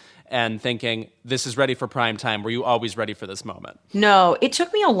tween and thinking, this is ready for prime time? Were you always ready for this moment? No, it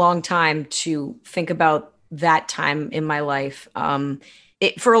took me a long time to think about that time in my life.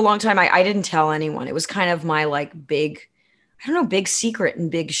 For a long time, I didn't tell anyone. It was kind of my like big secret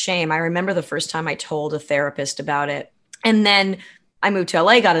and big shame. I remember the first time I told a therapist about it. And then I moved to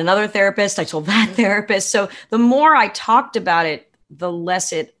LA, got another therapist. I told that therapist. So the more I talked about it, the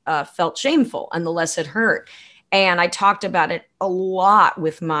less it felt shameful and the less it hurt. And I talked about it a lot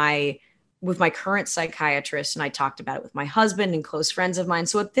with my current psychiatrist, and I talked about it with my husband and close friends of mine.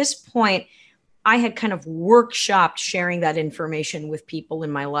 So at this point, I had kind of workshopped sharing that information with people in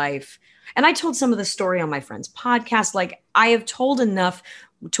my life. And I told some of the story on my friend's podcast. Like, I have told enough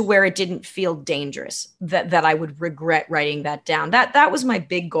to where it didn't feel dangerous, that I would regret writing that down. That was my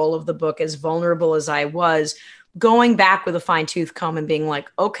big goal of the book, as vulnerable as I was, going back with a fine-tooth comb and being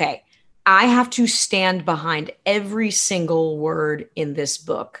like, okay, I have to stand behind every single word in this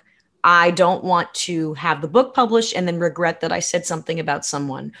book. I don't want to have the book published and then regret that I said something about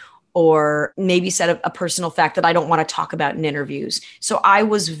someone, or maybe said a personal fact that I don't want to talk about in interviews. So I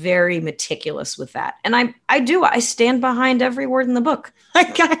was very meticulous with that. And I stand behind every word in the book.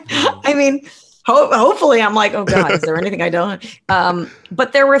 I mean, hopefully I'm like, oh God, is there anything I don't?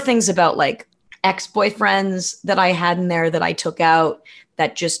 But there were things about like ex-boyfriends that I had in there that I took out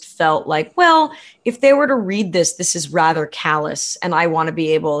that just felt like, well, if they were to read this, this is rather callous. And I want to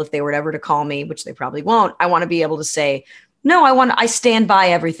be able, if they were ever to call me, which they probably won't, I want to be able to say, no, I stand by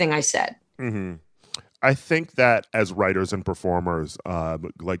everything I said. Mm-hmm. I think that as writers and performers,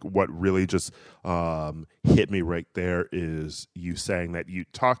 like what really just hit me right there is you saying that you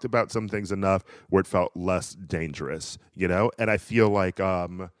talked about some things enough where it felt less dangerous, you know? And I feel like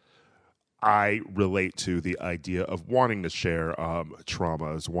I relate to the idea of wanting to share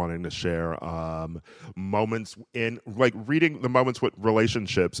traumas, wanting to share moments in, like reading the moments with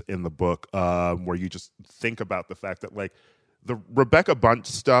relationships in the book where you just think about the fact that like, the Rebecca Bunch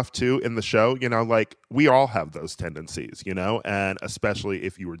stuff too in the show, you know, like we all have those tendencies, you know, and especially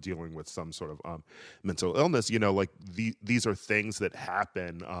if you were dealing with some sort of mental illness, you know, like these are things that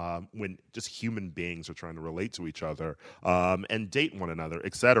happen when just human beings are trying to relate to each other and date one another,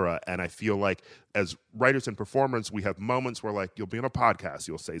 etc. And I feel like as writers and performers, we have moments where like you'll be on a podcast,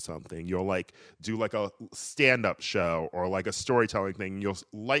 you'll say something, you'll like do like a stand-up show or like a storytelling thing, you'll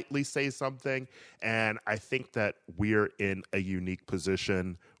lightly say something. And I think that we're in a unique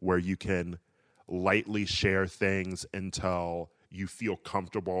position where you can lightly share things until you feel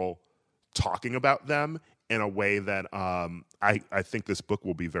comfortable talking about them in a way that I think this book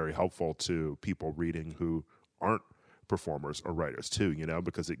will be very helpful to people reading who aren't performers or writers too, you know,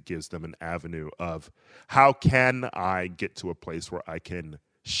 because it gives them an avenue of how can I get to a place where I can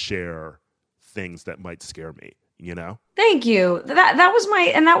share things that might scare me, you know? Thank you.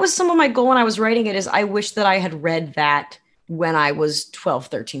 That was some of my goal when I was writing it, is I wish that I had read that when I was 12,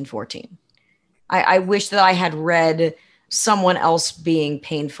 13, 14. I wish that I had read someone else being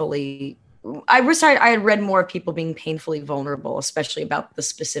painfully, I wish I had read more people being painfully vulnerable, especially about the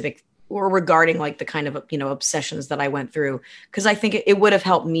specific or regarding like the kind of, you know, obsessions that I went through, because I think it would have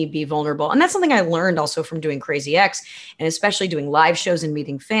helped me be vulnerable. And that's something I learned also from doing Crazy Ex, and especially doing live shows and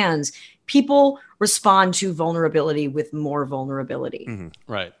meeting fans. People respond to vulnerability with more vulnerability. Mm-hmm.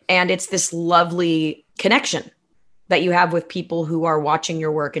 Right. And it's this lovely connection that you have with people who are watching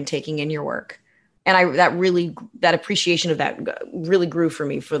your work and taking in your work. And that appreciation of that really grew for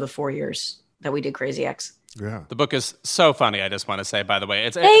me for the 4 years that we did Crazy Ex. Yeah. The book is so funny, I just want to say, by the way.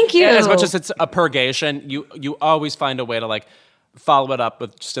 Thank you. As much as it's a purgation, you always find a way to like follow it up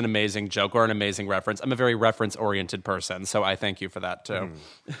with just an amazing joke or an amazing reference. I'm a very reference-oriented person, so I thank you for that too.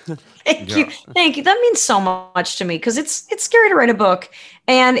 Thank you. That means so much to me because it's scary to write a book,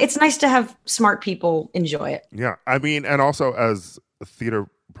 and it's nice to have smart people enjoy it. Yeah, I mean, and also as a theater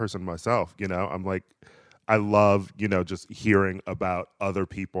person myself, I'm like, I love, just hearing about other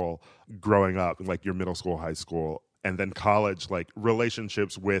people growing up, like your middle school, high school, and then college, like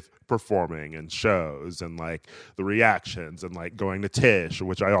relationships with performing and shows and like the reactions and like going to Tisch,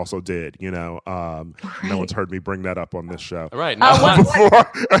 which I also did, No one's heard me bring that up on this show. Right.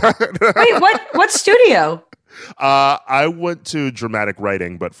 Wait, what studio? I went to dramatic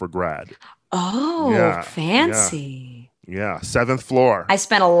writing, but for grad. Oh, Yeah, fancy. Yeah, 7th floor. I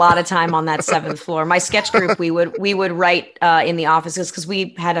spent a lot of time on that 7th floor. My sketch group, we would write in the offices because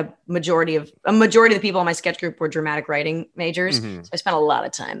we had a majority of the people in my sketch group were dramatic writing majors. So I spent a lot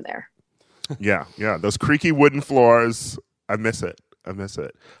of time there. Yeah. Those creaky wooden floors. I miss it.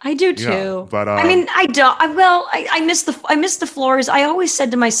 I do too. Yeah, but I mean, I don't. I miss the floors. I always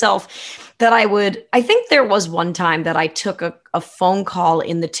said to myself that I think there was one time that I took a phone call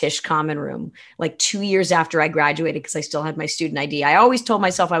in the Tisch common room, like 2 years after I graduated, because I still had my student ID. I always told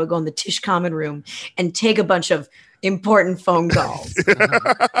myself I would go in the Tisch common room and take a bunch of important phone calls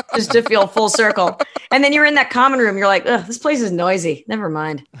just to feel full circle. And then you're in that common room. You're like, ugh, this place is noisy. Never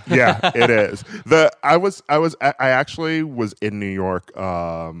mind. Yeah, it is. I actually was in New York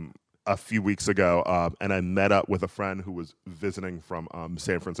a few weeks ago, and I met up with a friend who was visiting from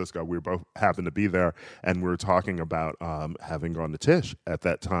San Francisco. We both happened to be there, and we were talking about having gone to Tisch at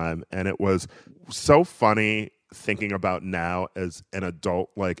that time, and it was so funny thinking about now as an adult,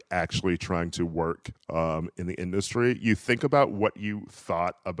 like actually trying to work in the industry. You think about what you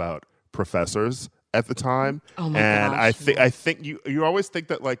thought about professors at the time, Oh my and gosh, I think you always think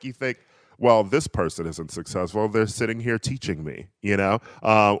that, like, you think, well, this person isn't successful. They're sitting here teaching me, or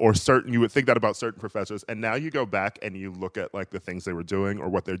you would think that about certain professors. And now you go back and you look at like the things they were doing or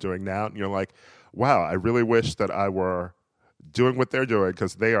what they're doing now. And you're like, wow, I really wish that I were doing what they're doing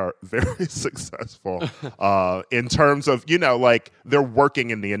because they are very successful in terms of, like they're working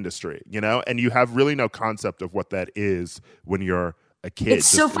in the industry, and you have really no concept of what that is when you're a kid. It's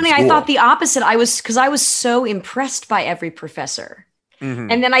so funny. I thought the opposite. I was so impressed by every professor.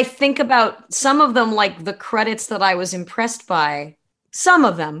 Mm-hmm. And then I think about some of them, like the credits that I was impressed by, some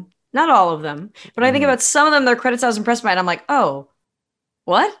of them, not all of them, but I think about some of them, their credits I was impressed by, and I'm like, oh,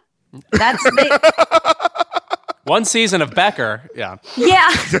 what? That's One season of Becker. Yeah. Yeah.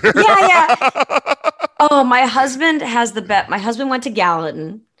 Oh, my husband has the bet. My husband went to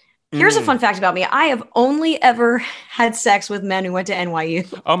Gallatin. Here's a fun fact about me. I have only ever had sex with men who went to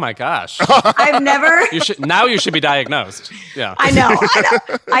NYU. Oh my gosh. I've never. You should be diagnosed. Yeah. I know.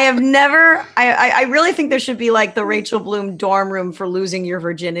 I have never. I really think there should be like the Rachel Bloom dorm room for losing your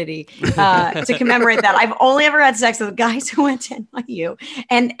virginity to commemorate that. I've only ever had sex with guys who went to NYU,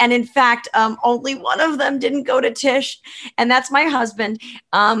 and in fact, only one of them didn't go to Tisch, and that's my husband.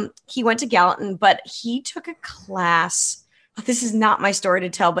 He went to Gallatin, but he took a class. This is not my story to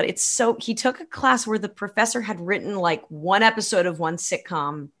tell, but he took a class where the professor had written like one episode of one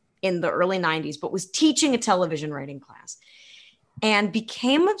sitcom in the early 90s, but was teaching a television writing class and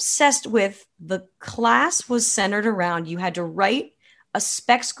became obsessed with the class was centered around you had to write a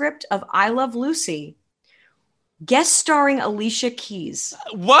spec script of I Love Lucy, guest starring Alicia Keys.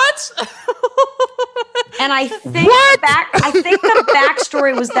 What? And I think the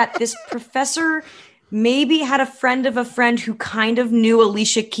backstory was that this professor maybe had a friend of a friend who kind of knew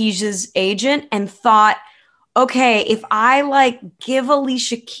Alicia Keys' agent and thought, okay, if I like give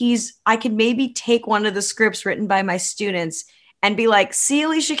Alicia Keys, I could maybe take one of the scripts written by my students and be like, see,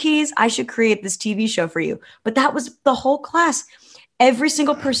 Alicia Keys, I should create this TV show for you. But that was the whole class. Every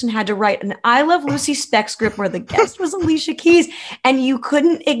single person had to write an I Love Lucy spec script where the guest was Alicia Keys. And you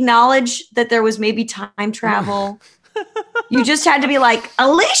couldn't acknowledge that there was maybe time travel. You just had to be like,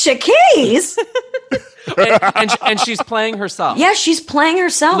 Alicia Keys. and she's playing herself. Yeah, she's playing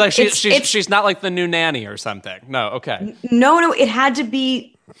herself. Like she's not like the new nanny or something. No, okay. No, it had to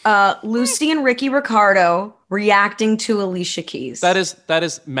be Lucy and Ricky Ricardo reacting to Alicia Keys. That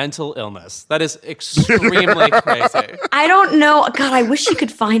is mental illness. That is extremely crazy. I don't know. God, I wish you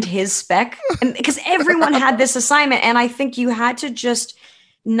could find his spec, because everyone had this assignment, and I think you had to just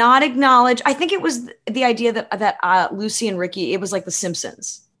not acknowledge. I think it was the idea that Lucy and Ricky, it was like The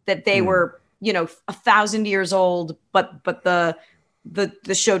Simpsons, that they were 1,000 years old, but the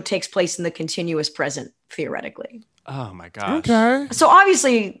show takes place in the continuous present, theoretically. Oh my gosh. Okay. So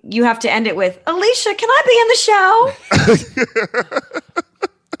obviously you have to end it with, Alicia, can I be in the show?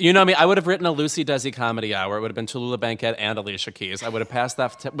 You know me, I would have written a Lucy Desi comedy hour. It would have been Tallulah Bankhead and Alicia Keys. I would have passed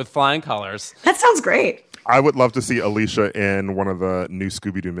that with flying colors. That sounds great. I would love to see Alicia in one of the new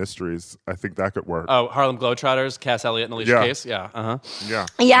Scooby-Doo mysteries. I think that could work. Oh, Harlem Globetrotters, Cass Elliot and Alicia Keys? Yeah, uh-huh. Yeah.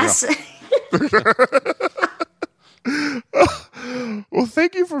 Yes. Well,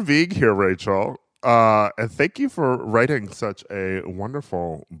 thank you for being here, Rachel. And thank you for writing such a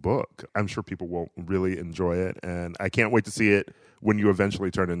wonderful book. I'm sure people will really enjoy it. And I can't wait to see it when you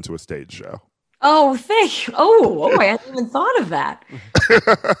eventually turn it into a stage show. Oh, thank you. I hadn't even thought of that.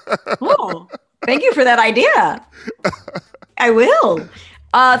 Oh, thank you for that idea. I will.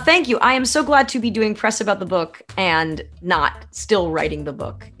 Thank you. I am so glad to be doing press about the book and not still writing the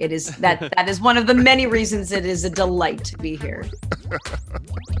book. It is that is one of the many reasons it is a delight to be here.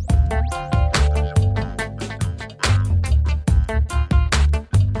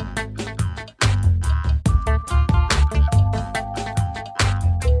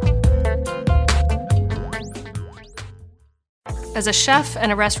 As a chef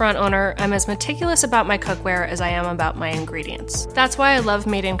and a restaurant owner, I'm as meticulous about my cookware as I am about my ingredients. That's why I love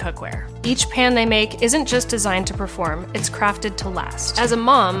Made in Cookware. Each pan they make isn't just designed to perform, it's crafted to last. As a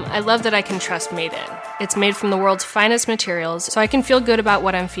mom, I love that I can trust Made in. It's made from the world's finest materials, so I can feel good about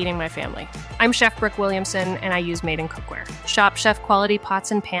what I'm feeding my family. I'm Chef Brooke Williamson, and I use Made in Cookware. Shop chef quality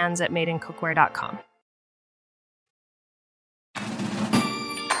pots and pans at madeincookware.com.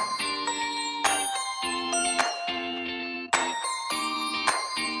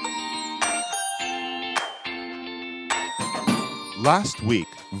 Last week,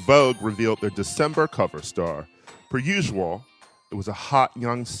 Vogue revealed their December cover star. Per usual, it was a hot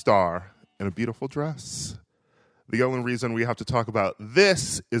young star in a beautiful dress. The only reason we have to talk about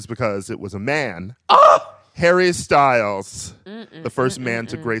this is because it was a man. Harry Styles, the first man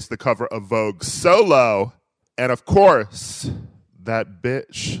to grace the cover of Vogue solo. And of course, that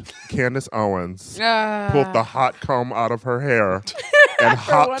bitch, Candace Owens, pulled the hot comb out of her hair and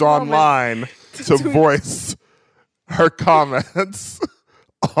hopped online to voice her comments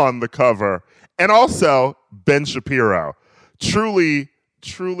on the cover. And also Ben Shapiro, truly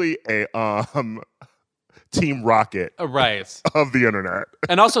a Team Rocket Right. of the internet.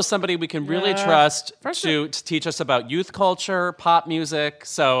 And also somebody we can really trust to teach us about youth culture, pop music.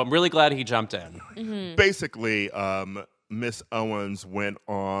 So I'm really glad he jumped in. Basically, Miss Owens went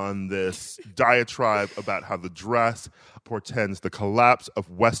on this diatribe about how the dress portends the collapse of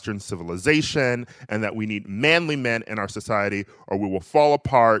Western civilization and that we need manly men in our society or we will fall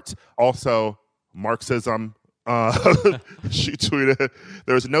apart. Also, Marxism. She tweeted,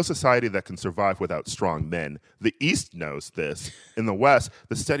 "There is no society that can survive without strong men. The East knows this. In the West,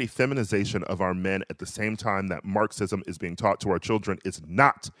 the steady feminization of our men at the same time that Marxism is being taught to our children is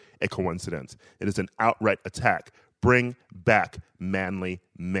not a coincidence. It is an outright attack. Bring back manly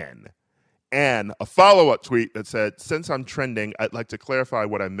men." And a follow-up tweet that said, "Since I'm trending, I'd like to clarify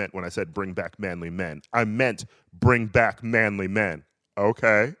what I meant when I said bring back manly men. I meant bring back manly men."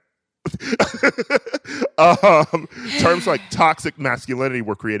 Okay. Terms like toxic masculinity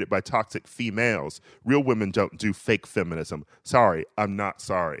were created by toxic females. Real women don't do fake feminism. Sorry, I'm not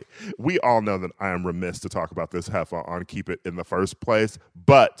sorry. We all know that I am remiss to talk about this heifer on Keep It in the first place,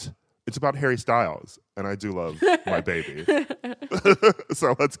 but it's about Harry Styles, and I do love my baby.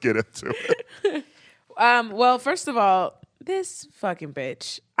 So let's get into it. Well, first of all, this fucking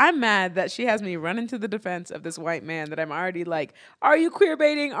bitch. I'm mad that she has me running to the defense of this white man that I'm already like, are you queer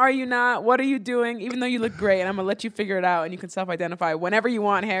baiting? Are you not? What are you doing? Even though you look great, and I'm going to let you figure it out, and you can self-identify whenever you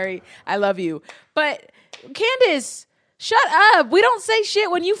want, Harry. I love you. But Candace, shut up. We don't say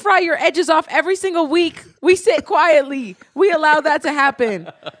shit when you fry your edges off every single week. We sit quietly. We allow that to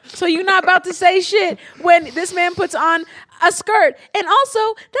happen. So you're not about to say shit when this man puts on a skirt. And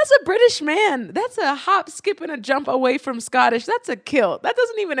also, that's a British man. That's a hop, skip, and a jump away from Scottish. That's a kilt. That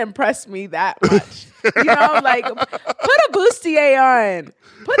doesn't even impress me that much. You know, like, put a bustier on.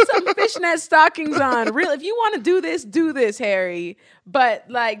 Put some fishnet stockings on. Real, if you want to do this, Harry. But,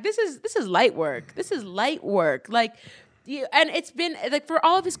 like, this is light work. This is light work. Like, and it's been, like, for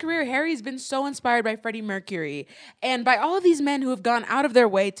all of his career, Harry's been so inspired by Freddie Mercury and by all of these men who have gone out of their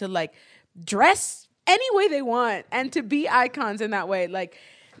way to, like, dress any way they want and to be icons in that way. Like,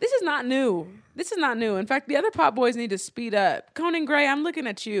 this is not new. This is not new. In fact, the other pop boys need to speed up. Conan Gray, I'm looking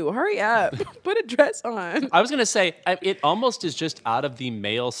at you. Hurry up. Put a dress on. I was going to say, it almost is just out of the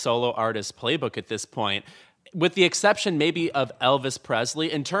male solo artist playbook at this point, with the exception maybe of Elvis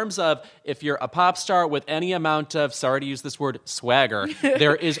Presley. In terms of if you're a pop star with any amount of, sorry to use this word, swagger,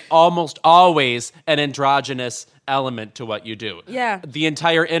 there is almost always an androgynous element to what you do. Yeah. The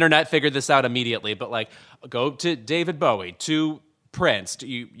entire internet figured this out immediately, but like, go to David Bowie, to Prince.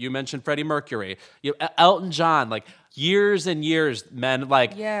 You mentioned Freddie Mercury. Elton John. Like years and years, men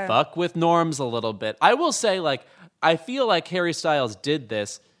like fuck with norms a little bit. I will say, like, I feel like Harry Styles did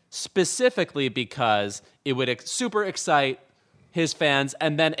this specifically because it would super excite his fans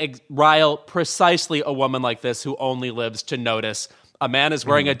and then rile precisely a woman like this who only lives to notice a man is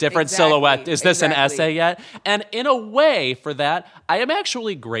wearing a different silhouette. Is this an essay yet? And in a way, for that, I am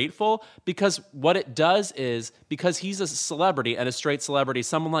actually grateful because what it does is, because he's a celebrity and a straight celebrity,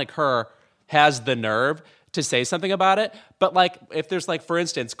 someone like her has the nerve to say something about it. But like, if there's like, for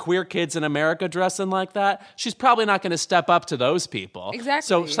instance, queer kids in America dressing like that, she's probably not going to step up to those people. Exactly.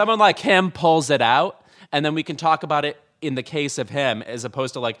 So someone like him pulls it out, and then we can talk about it in the case of him, as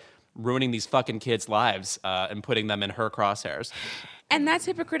opposed to like ruining these fucking kids' lives and putting them in her crosshairs. And that's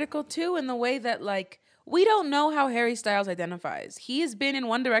hypocritical too, in the way that, like, we don't know how Harry Styles identifies. He has been in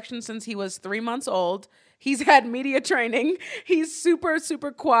One Direction since he was 3 months old. He's had media training. He's super,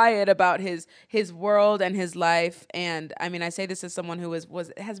 super quiet about his world and his life. And I mean, I say this as someone who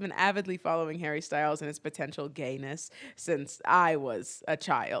has been avidly following Harry Styles and his potential gayness since I was a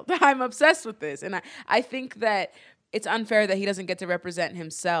child. I'm obsessed with this. And I think that it's unfair that he doesn't get to represent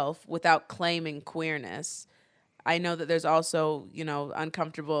himself without claiming queerness. I know that there's also,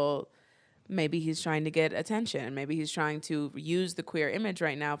 uncomfortable, maybe he's trying to get attention. Maybe he's trying to use the queer image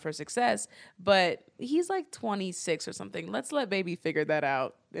right now for success. But he's like 26 or something. Let's let baby figure that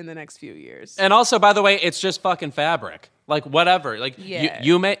out in the next few years. And also, by the way, it's just fucking fabric. Like, whatever. Like,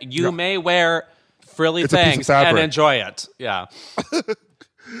 you may wear frilly things and enjoy it. Yeah.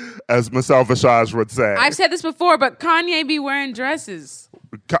 As Michelle Visage would say. I've said this before, but Kanye be wearing dresses.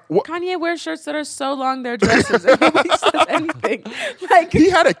 Kanye wears shirts that are so long they're dresses and nobody says anything. Like, he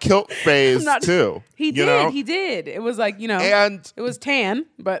had a kilt phase too. He did. It was like, and it was tan,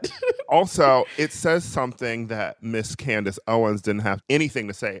 but also it says something that Miss Candace Owens didn't have anything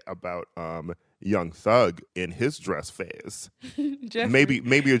to say about Young Thug in his dress phase. Maybe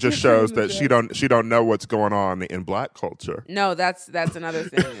it just shows that she don't know what's going on in black culture. No, that's another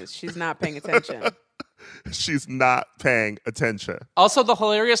thing. Is she's not paying attention. She's not paying attention. Also, the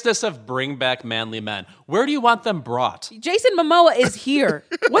hilariousness of bring back manly men. Where do you want them brought? Jason Momoa is here.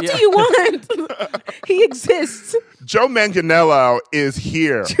 What do you want? He exists. Joe Manganiello is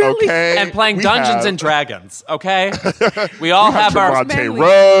here, Truly. okay? And playing Dungeons and Dragons, okay? We all have our... Javante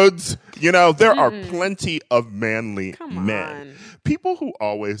Rhodes. There are plenty of manly men. People who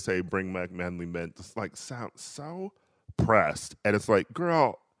always say bring back manly men just like sound so pressed. And it's like,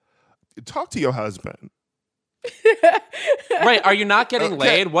 girl, talk to your husband. Right, are you not getting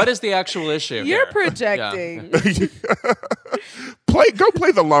laid? What is the actual issue? You're here? projecting. Yeah. Go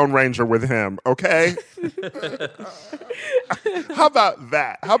play the Lone Ranger with him, okay? How about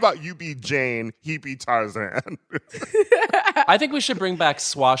that? How about you be Jane, he be Tarzan? I think we should bring back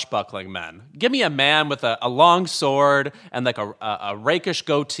swashbuckling men. Give me a man with a long sword and like a rakish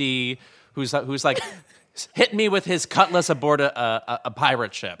goatee who's like hitting me with his cutlass aboard a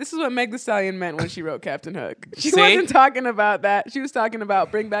pirate ship. This is what Meg Thee Stallion meant when she wrote Captain Hook. She wasn't talking about that. She was talking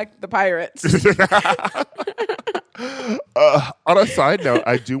about bring back the pirates. On a side note,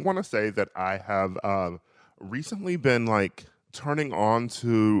 I do want to say that I have recently been like turning on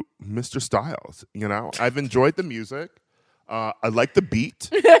to Mr. Styles. I've enjoyed the music. I like the beat.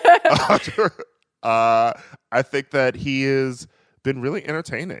 I think that he is been really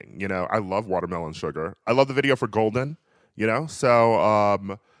entertaining. I love Watermelon Sugar. I love the video for Golden,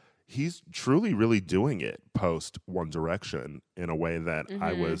 so he's truly really doing it post One Direction in a way that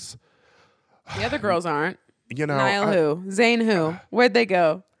I was. The other girls aren't. Niall Zayn who? Where'd they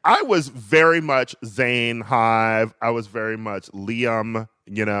go? I was very much Zayn Hive. I was very much Liam.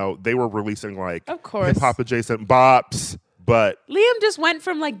 They were releasing like of course hip hop adjacent bops. But Liam just went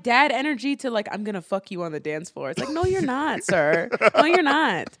from like dad energy to like, I'm gonna fuck you on the dance floor. It's like, no, you're not, sir. No, you're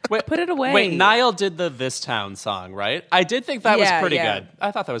not. Wait, put it away. Wait, Niall did the This Town song, right? I did think that was pretty good.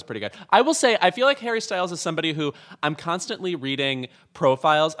 I thought that was pretty good. I will say, I feel like Harry Styles is somebody who I'm constantly reading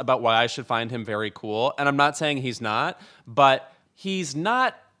profiles about why I should find him very cool. And I'm not saying he's not, but he's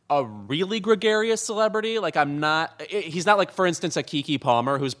not a really gregarious celebrity. Like he's not like, for instance, a Keke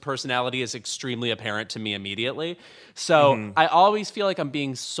Palmer whose personality is extremely apparent to me immediately. So I always feel like I'm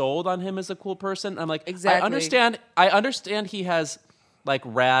being sold on him as a cool person. I'm like, exactly. I understand he has like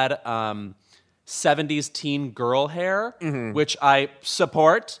rad 70s teen girl hair, which I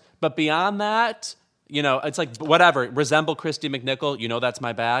support. But beyond that, it's like whatever, resemble Christy McNichol, that's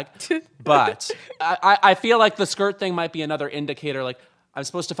my bag. But I feel like the skirt thing might be another indicator, like, I'm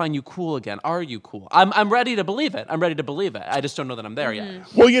supposed to find you cool again. Are you cool? I'm ready to believe it. I'm ready to believe it. I just don't know that I'm there yet.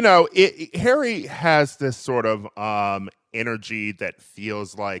 Well, Harry has this sort of energy that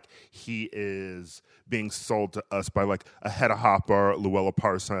feels like he is being sold to us by like a Hedda Hopper, Luella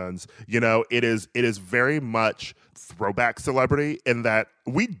Parsons. It is very much throwback celebrity in that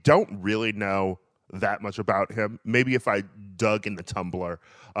we don't really know that much about him. Maybe if I dug in the Tumblr,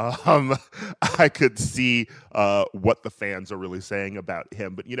 I could see what the fans are really saying about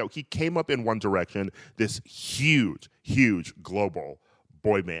him. But, he came up in One Direction, this huge, huge global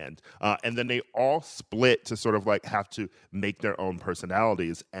boy band. And then they all split to sort of like have to make their own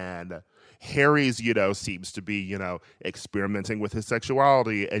personalities. And Harry's, seems to be, experimenting with his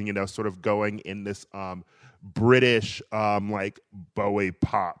sexuality and, sort of going in this British like Bowie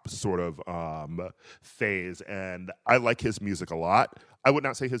pop sort of phase, and I like his music a lot. I would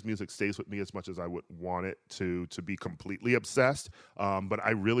not say his music stays with me as much as I would want it to be completely obsessed, but I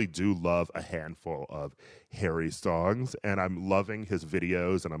really do love a handful of Harry songs, and I'm loving his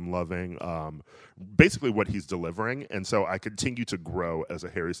videos, and I'm loving basically what he's delivering, and so I continue to grow as a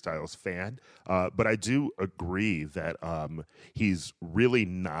Harry Styles fan, but I do agree that he's really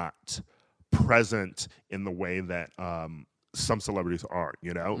not present in the way that some celebrities are,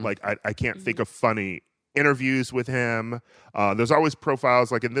 Like I can't think of funny interviews with him. There's always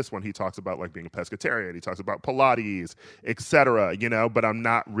profiles, like in this one, he talks about like being a pescatarian, he talks about Pilates, etc., but I'm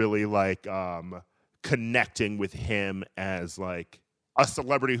not really like connecting with him as like a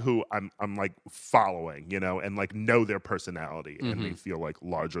celebrity who I'm like following, and like know their personality and they feel like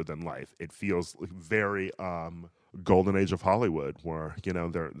larger than life. It feels like very golden age of Hollywood, where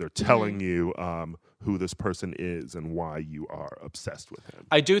they're telling you who this person is and why you are obsessed with him.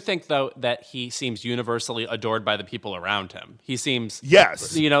 I do think though that he seems universally adored by the people around him. He seems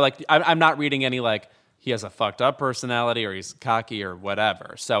like I'm not reading any like he has a fucked up personality or he's cocky or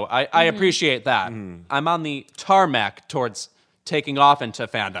whatever. So I appreciate that. I'm on the tarmac towards taking off into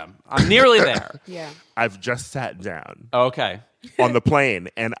fandom. I'm nearly there. Yeah. I've just sat down. Okay. On the plane,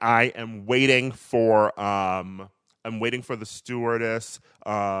 and I am waiting for the stewardess.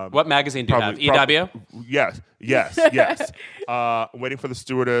 What magazine do you have? EW? Yes. Waiting for the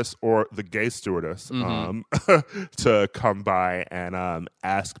stewardess or the gay stewardess to come by and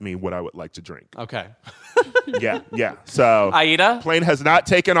ask me what I would like to drink. Okay. Yeah. So Aida? Plane has not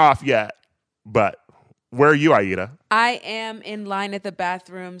taken off yet, but where are you, Aida? I am in line at the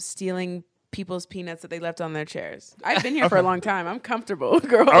bathroom stealing people's peanuts that they left on their chairs. I've been here for a long time. I'm comfortable,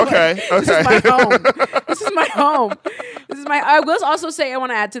 girl. Okay. This is my home. This is my home. I will also say, I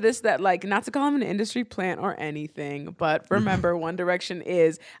want to add to this that, like, not to call him an industry plant or anything, but remember, One Direction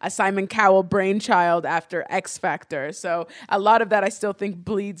is a Simon Cowell brainchild after X Factor. So a lot of that I still think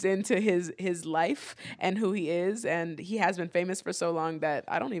bleeds into his life and who he is. And he has been famous for so long that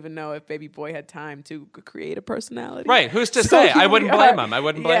I don't even know if Baby Boy had time to create a personality. Right. Who's to say? I wouldn't blame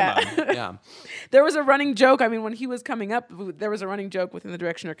him. Yeah. There was a running joke. I mean, when he was coming up, there was a running joke within the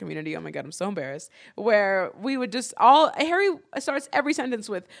Directioner community. Oh my God, I'm so embarrassed. Where we would just Harry starts every sentence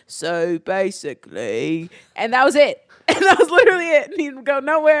with, "So basically," and that was it. And that was literally it. And he'd go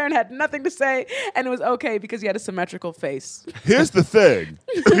nowhere and had nothing to say. And it was okay because he had a symmetrical face. Here's the thing.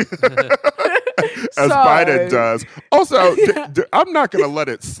 As Biden does. Also, I'm not going to let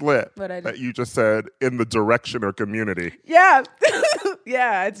it slip that you just said in the Directioner community. Yeah.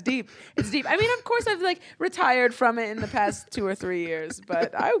 Yeah, it's deep. It's deep. I mean, of course, I've like retired from it in the past 2 or 3 years,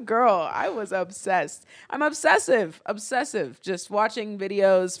 but I was obsessed. I'm obsessive, just watching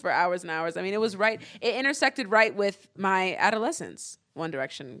videos for hours and hours. I mean, it intersected right with my adolescence, One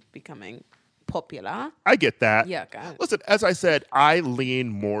Direction becoming popular. I get that. Yeah, God. Listen, as I said, I lean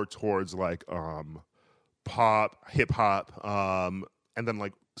more towards like pop, hip hop, and then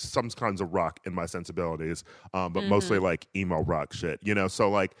like some kinds of rock in my sensibilities, but mostly like emo rock shit, So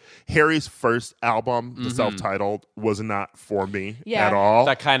like Harry's first album, the self-titled, was not for me at all.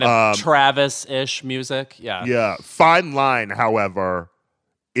 That kind of Travis-ish music. Yeah. Yeah. Fine Line, however,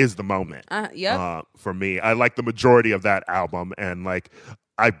 is the moment. For me. I like the majority of that album, and like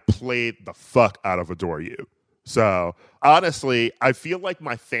I played the fuck out of Adore You. So honestly, I feel like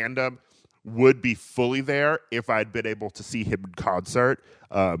my fandom would be fully there if I'd been able to see him in concert.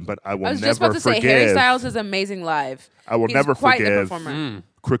 But I will never forgive. I was just about to say, Harry Styles is amazing live. I will never quite forgive the performer.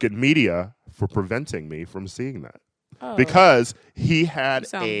 Crooked Media for preventing me from seeing that. Oh. Because he had you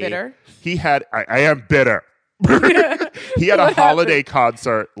sound bitter. I am bitter. He had a holiday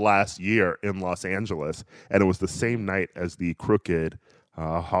concert last year in Los Angeles, and it was the same night as the Crooked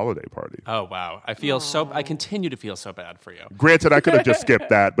holiday party. Oh, wow. I continue to feel so bad for you. Granted, I could have just skipped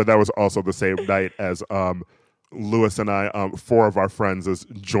that, but that was also the same night as Lewis and I, 4 of our friends'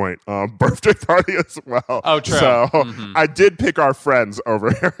 joint birthday party as well. Oh, true. So I did pick our friends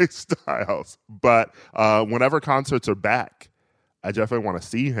over Harry Styles. But whenever concerts are back, I definitely want to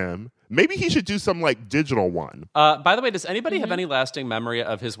see him. Maybe he should do some like digital one. By the way, does anybody have any lasting memory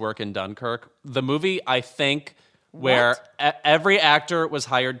of his work in Dunkirk? The movie, I think, where every actor was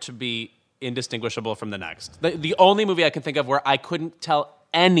hired to be indistinguishable from the next. The only movie I can think of where I couldn't tell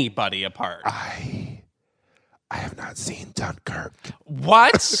anybody apart. I have not seen Dunkirk.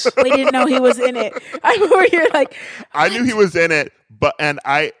 What? We didn't know he was in it. I'm over here like, I knew he was in it, but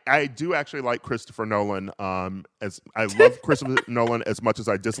I do actually like Christopher Nolan. As I love Christopher Nolan as much as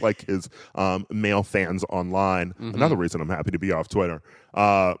I dislike his male fans online. Another reason I'm happy to be off Twitter.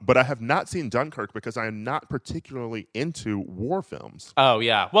 But I have not seen Dunkirk because I am not particularly into war films. Oh,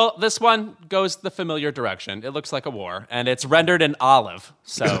 yeah. Well, this one goes the familiar direction. It looks like a war, and it's rendered in olive.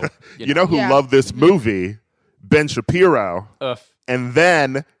 So, You know who Yeah. loved this movie? Ben Shapiro. Ugh. And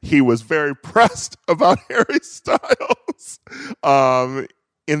then he was very pressed about Harry Styles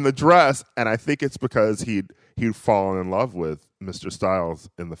in the dress, and I think it's because he'd fallen in love with Mr.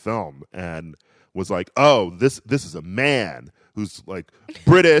 Styles in the film and was like, "Oh, this is a man who's like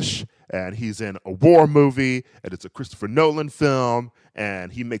British, and he's in a war movie, and it's a Christopher Nolan film,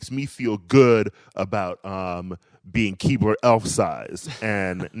 and he makes me feel good about being Keebler elf size."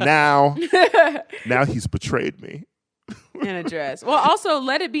 And now he's betrayed me. in a dress. Well, also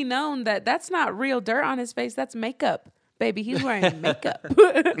let it be known that that's not real dirt on his face. That's makeup, baby. He's wearing makeup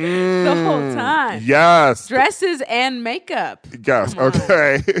the whole time. Yes. Dresses and makeup. Yes.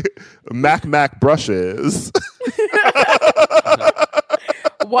 Okay. Mac brushes.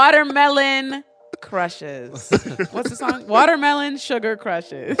 Watermelon crushes. What's the song? Watermelon sugar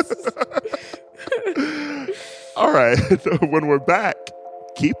crushes. All right. When we're back,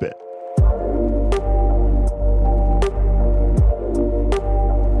 keep it.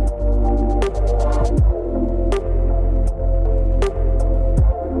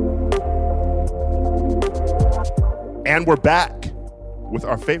 And we're back with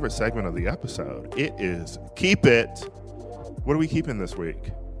our favorite segment of the episode. It is Keep It. What are we keeping this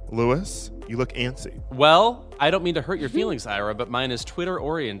week? Lewis, you look antsy. Well, I don't mean to hurt your feelings, Ira, but mine is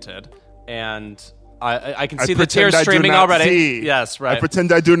Twitter-oriented, and I can see the tears streaming already. See. Yes, right. I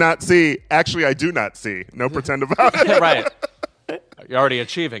pretend I do not see. Actually, I do not see. No pretend about it. Right. You're already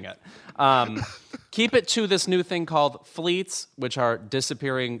achieving it. Keep it to this new thing called fleets, which are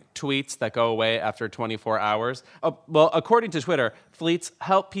disappearing tweets that go away after 24 hours. Well, according to Twitter, fleets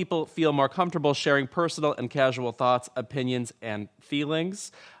help people feel more comfortable sharing personal and casual thoughts, opinions, and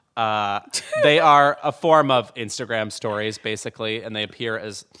feelings. They are a form of Instagram stories, basically, and they appear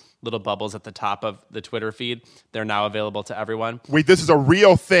as little bubbles at the top of the Twitter feed. They're now available to everyone. Wait, this is a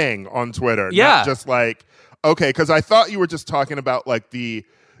real thing on Twitter. Yeah. Not just like, okay, because I thought you were just talking about like the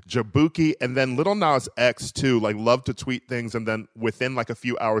Jabuki and then Lil Nas X too, like love to tweet things and then within like a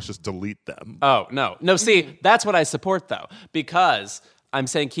few hours just delete them. Oh, no. No, see, that's what I support, though, because I'm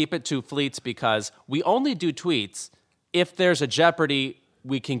saying keep it to fleets because we only do tweets if there's a jeopardy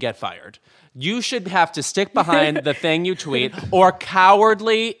we can get fired. You should have to stick behind the thing you tweet or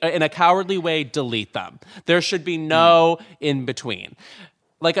in a cowardly way, delete them. There should be no in between.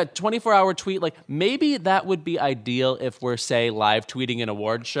 Like a 24-hour tweet, like maybe that would be ideal if we're, say, live tweeting an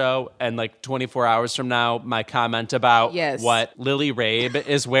award show and like 24 hours from now, my comment about what Lily Rabe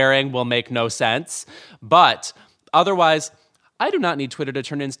is wearing will make no sense. But otherwise, I do not need Twitter to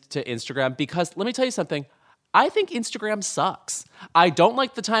turn into Instagram because let me tell you something. I think Instagram sucks. I don't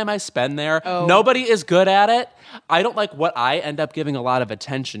like the time I spend there. Oh. Nobody is good at it. I don't like what I end up giving a lot of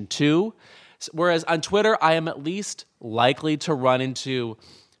attention to. Whereas on Twitter, I am at least likely to run into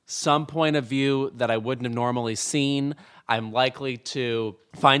some point of view that I wouldn't have normally seen. I'm likely to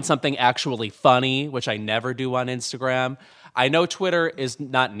find something actually funny, which I never do on Instagram. I know Twitter is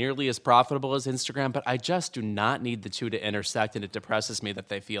not nearly as profitable as Instagram, but I just do not need the two to intersect, and it depresses me that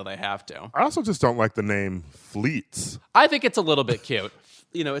they feel they have to. I also just don't like the name Fleets. I think it's a little bit cute.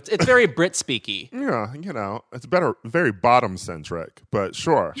 You know, it's very Brit-speaky. Yeah, you know, it's very bottom-centric, but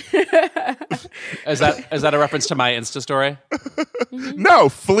sure. Is that a reference to my Insta story? No,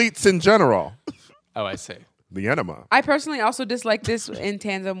 fleets in general. Oh, I see. The enema. I personally also dislike this in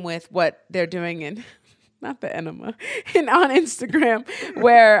tandem with what they're doing in, not the enema, on Instagram,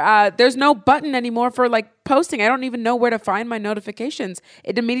 where there's no button anymore for like posting. I don't even know where to find my notifications.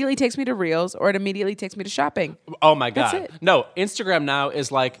 It immediately takes me to Reels or it immediately takes me to shopping. Oh my God. That's it. No, Instagram now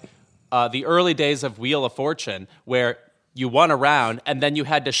is like the early days of Wheel of Fortune, where you won a round, and then you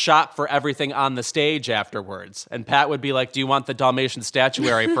had to shop for everything on the stage afterwards. And Pat would be like, do you want the Dalmatian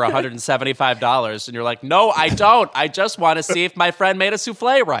statuary for $175? And you're like, no, I don't. I just want to see if my friend made a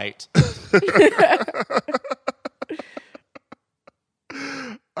souffle right.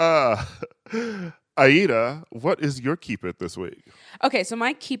 Aida, what is your Keep It this week? Okay, so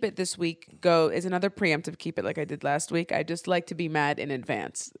my Keep It this week is another preemptive Keep It like I did last week. I just like to be mad in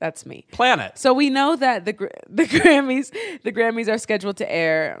advance. That's me. Plan it. So we know that the Grammys are scheduled to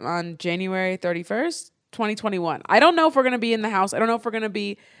air on January 31st, 2021. I don't know if we're going to be in the house. I don't know if we're going to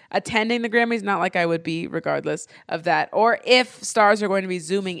be attending the Grammys, not like I would be regardless of that, or if stars are going to be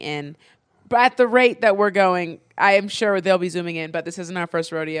zooming in. But at the rate that we're going, I am sure they'll be zooming in, but this isn't our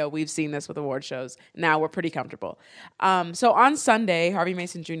first rodeo. We've seen this with award shows. Now we're pretty comfortable. So on Sunday, Harvey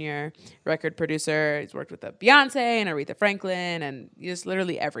Mason Jr., record producer, he's worked with Beyonce and Aretha Franklin and just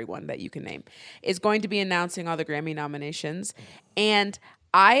literally everyone that you can name, is going to be announcing all the Grammy nominations. And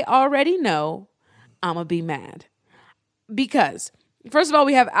I already know I'm going to be mad. Because, first of all,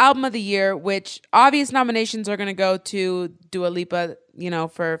 we have Album of the Year, which obvious nominations are going to go to Dua Lipa,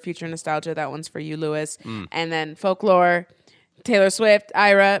 for Future Nostalgia. That one's for you, Lewis. And then Folklore, Taylor Swift,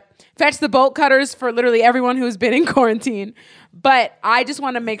 Ira. Fetch the Bolt Cutters for literally everyone who's been in quarantine. But I just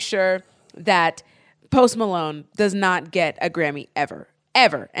want to make sure that Post Malone does not get a Grammy ever.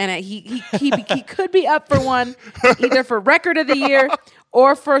 And he could be up for one, either for Record of the Year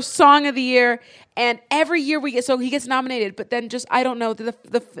or for Song of the Year. And every year he gets nominated, but then just, I don't know,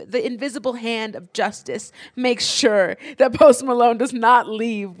 the invisible hand of justice makes sure that Post Malone does not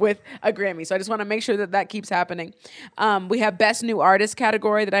leave with a Grammy. So I just want to make sure that keeps happening. We have Best New Artist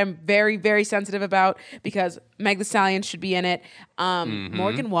category that I'm very, very sensitive about because Meg Thee Stallion should be in it.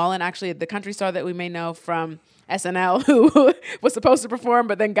 Morgan Wallen, actually, the country star that we may know from SNL, who was supposed to perform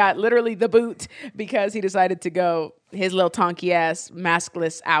but then got literally the boot because he decided to go his little tonky ass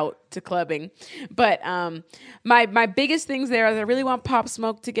maskless out to clubbing. But my biggest things there is I really want Pop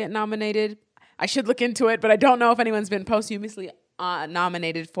Smoke to get nominated. I should look into it, but I don't know if anyone's been posthumously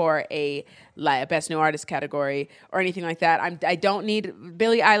nominated for a Best New Artist category or anything like that. I don't need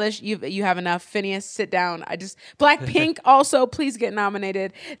Billie Eilish. You have enough. Phineas, sit down. Blackpink also, please get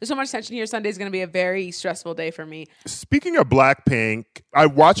nominated. There's so much tension here. Sunday is going to be a very stressful day for me. Speaking of Blackpink, I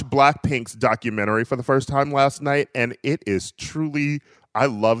watched Blackpink's documentary for the first time last night, and it is truly, I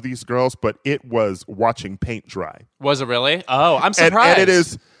love these girls, but it was watching paint dry. Was it really? Oh, I'm surprised. And it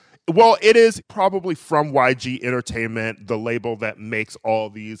is. Well, it is probably from YG Entertainment, the label that makes all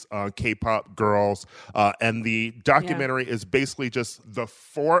these K-pop girls. And the documentary is basically just the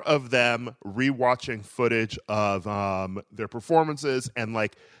four of them rewatching footage of their performances and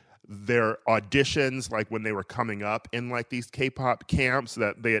like their auditions, like when they were coming up in like these K-pop camps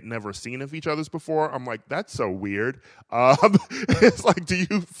that they had never seen of each other's before. I'm like, that's so weird. It's like, do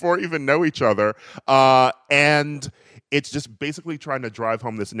you four even know each other? And it's just basically trying to drive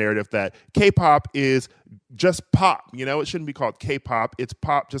home this narrative that K-pop is just pop. It shouldn't be called K-pop. It's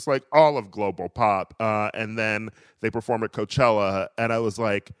pop, just like all of global pop. And then they perform at Coachella, and I was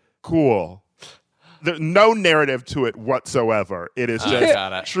like, cool. There's no narrative to it whatsoever. It is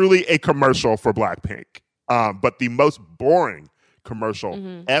just truly a commercial for Blackpink. But the most boring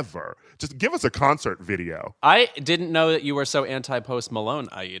commercial ever. Just give us a concert video. I didn't know that you were so anti-Post Malone,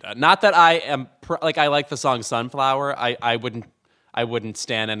 Aida. Not that I am I like the song Sunflower. I wouldn't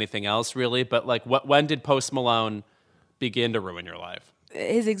stand anything else really, but like when did Post Malone begin to ruin your life?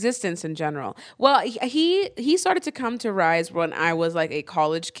 His existence in general. Well, he started to come to rise when I was like a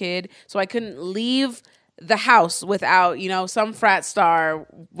college kid, so I couldn't leave the house without, some frat star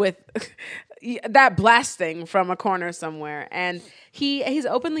with that blasting from a corner somewhere. And he's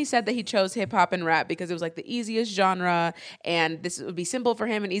openly said that he chose hip hop and rap because it was like the easiest genre, and this would be simple for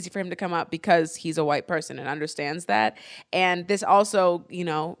him and easy for him to come up because he's a white person and understands that. And this also,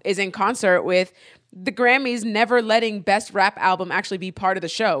 is in concert with the Grammys never letting Best Rap Album actually be part of the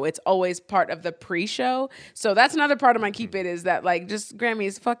show. It's always part of the pre-show. So that's another part of my Keep It is that, like, just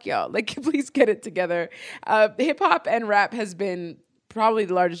Grammys, fuck y'all. Like, please get it together. Hip-hop and rap has been probably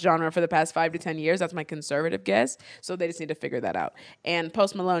the largest genre for the past 5 to 10 years. That's my conservative guess. So they just need to figure that out. And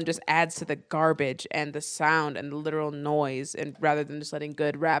Post Malone just adds to the garbage and the sound and the literal noise, and rather than just letting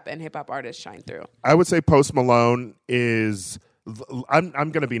good rap and hip-hop artists shine through. I would say Post Malone is... I'm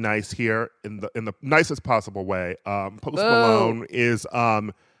going to be nice here in the nicest possible way. Post Malone is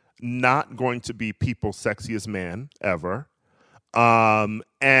not going to be people's sexiest man ever.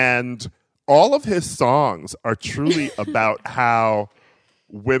 And all of his songs are truly about how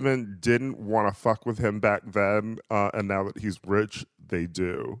women didn't want to fuck with him back then, and now that he's rich, they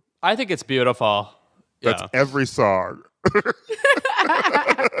do. I think it's beautiful. That's Yeah. every song.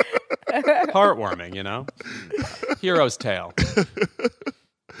 Heartwarming, you know? Hero's tale.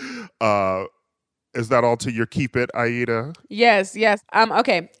 Is that all to your keep it, Aida? Yes.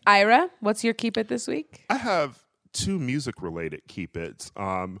 Okay, Ira, what's your keep it this week? I have 2 music-related keep it's.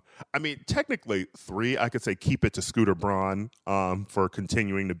 Technically 3. I could say keep it to Scooter Braun for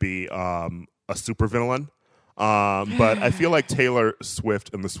continuing to be a supervillain. But I feel like Taylor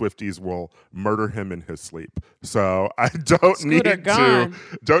Swift and the Swifties will murder him in his sleep. So I don't need to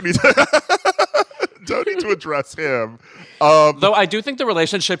don't need to address him. Though I do think the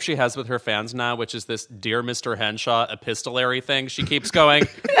relationship she has with her fans now, which is this Dear Mr. Henshaw epistolary thing she keeps going,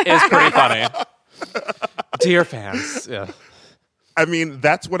 is pretty funny. Dear fans. Yeah. I mean,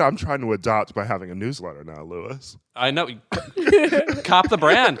 that's what I'm trying to adopt by having a newsletter now, Lewis. I know. Cop the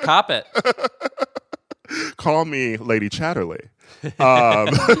brand. Cop it. Call me Lady Chatterley.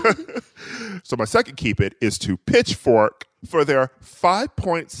 So my second keep it is to Pitchfork for their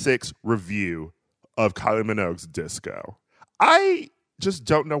 5.6 review of Kylie Minogue's Disco. I just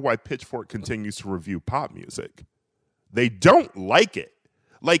don't know why Pitchfork continues to review pop music. They don't like it.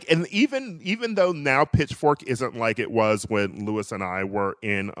 And even though now Pitchfork isn't like it was when Lewis and I were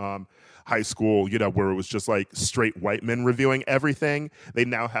in high school, where it was just like straight white men reviewing everything, they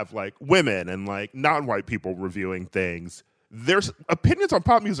now have like women and like non-white people reviewing things. Their opinions on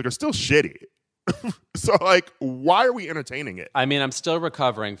pop music are still shitty. So like, why are we entertaining it? I mean, I'm still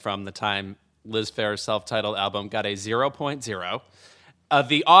recovering from the time Liz Phair's self-titled album got a 0.0.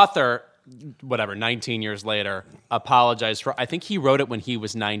 The author, 19 years later, apologized for, I think he wrote it when he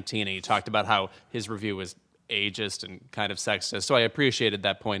was 19, and he talked about how his review was ageist and kind of sexist. So I appreciated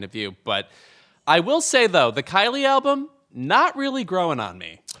that point of view. But I will say, though, the Kylie album, not really growing on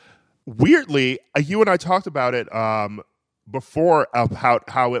me. Weirdly, you and I talked about it before about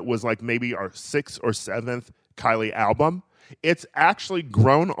how it was like maybe our 6th or 7th Kylie album. It's actually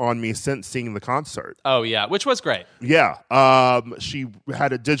grown on me since seeing the concert. Oh, yeah, which was great. Yeah. She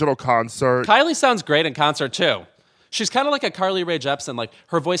had a digital concert. Kylie sounds great in concert, too. She's kind of like a Carly Rae Jepsen. Like,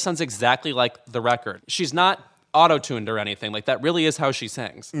 her voice sounds exactly like the record. She's not auto-tuned or anything. Like, that really is how she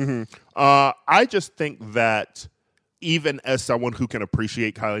sings. Mm-hmm. I just think that even as someone who can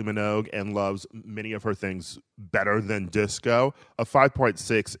appreciate Kylie Minogue and loves many of her things better than disco, a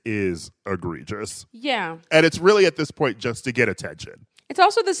 5.6 is egregious. Yeah. And it's really at this point just to get attention. It's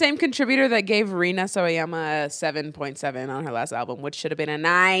also the same contributor that gave Rina Sawayama a 7.7 on her last album, which should have been a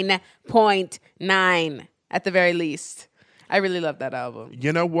 9.9 at the very least. I really love that album.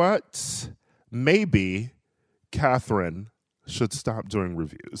 You know what? Maybe Catherine should stop doing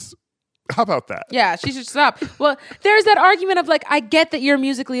reviews. How about that? Yeah, she should stop. Well, there's that argument of like, I get that you're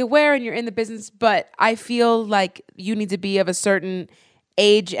musically aware and you're in the business, but I feel like you need to be of a certain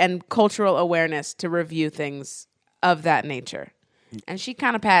age and cultural awareness to review things of that nature. And she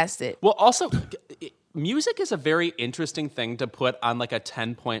kind of passed it. Well, also, music is a very interesting thing to put on like a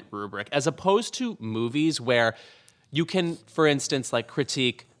 10-point rubric, as opposed to movies where you can, for instance, like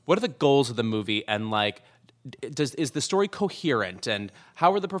critique what are the goals of the movie and like, is the story coherent and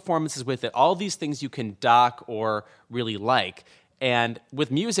how are the performances with it? All these things you can dock or really like. And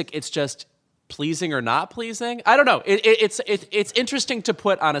with music, it's just pleasing or not pleasing. I don't know. It's interesting to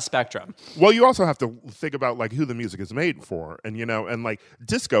put on a spectrum. Well, you also have to think about like who the music is made for, and and like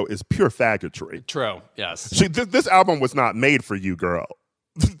disco is pure faggotry. True. Yes. This album was not made for you, girl.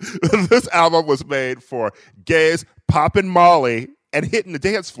 This album was made for gays popping Molly and hitting the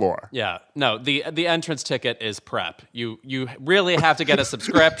dance floor. Yeah. No, the entrance ticket is prep. You really have to get a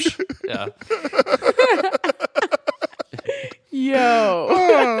subscription. Yeah.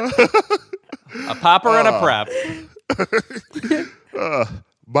 Yo. A popper and a prep.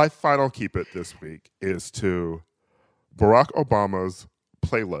 My final keep it this week is to Barack Obama's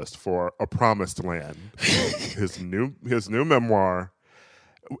playlist for A Promised Land, his new memoir.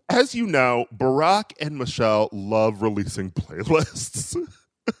 As you know, Barack and Michelle love releasing playlists.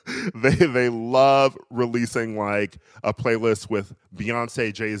 They love releasing like a playlist with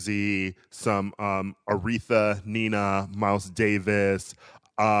Beyonce, Jay-Z, some Aretha, Nina, Miles Davis,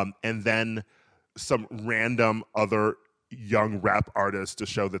 and then some random other young rap artists to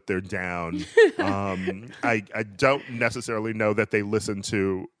show that they're down. I don't necessarily know that they listen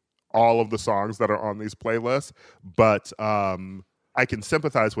to all of the songs that are on these playlists, but I can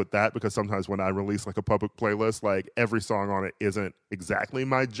sympathize with that because sometimes when I release like a public playlist, like every song on it isn't exactly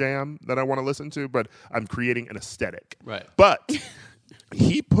my jam that I want to listen to, but I'm creating an aesthetic. Right. But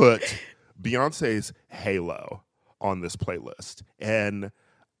he put Beyonce's Halo on this playlist, and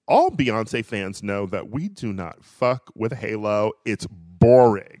all Beyonce fans know that we do not fuck with Halo. It's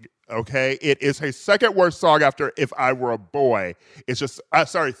boring. okay? It is her second worst song after If I Were a Boy. It's just,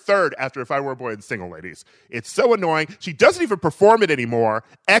 third after If I Were a Boy and Single Ladies. It's so annoying. She doesn't even perform it anymore.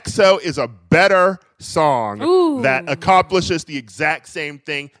 EXO is a better song that accomplishes the exact same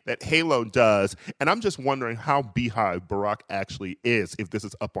thing that Halo does. And I'm just wondering how Beehive Barack actually is if this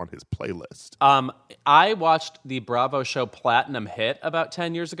is up on his playlist. I watched the Bravo show Platinum Hit about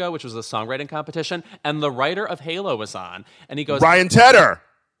 10 years ago, which was a songwriting competition, and the writer of Halo was on. And he goes, Ryan Tedder,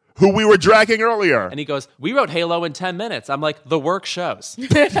 who we were dragging earlier. And he goes, we wrote Halo in 10 minutes. I'm like, the work shows. You're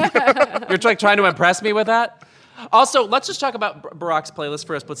like trying to impress me with that? Also, let's just talk about Barack's playlist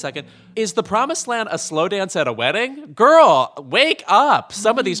for a split second. Is The Promised Land a slow dance at a wedding? Girl, wake up.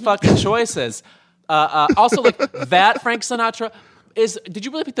 Some of these fucking choices. Also, like, that Frank Sinatra did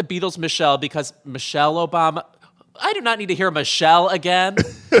you really pick the Beatles' Michelle because Michelle Obama? I do not need to hear Michelle again.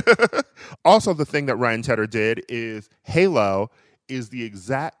 Also, the thing that Ryan Tedder did is Halo is the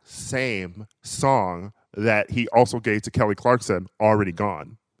exact same song that he also gave to Kelly Clarkson, Already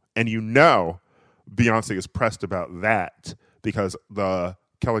Gone. And you know Beyonce is pressed about that because the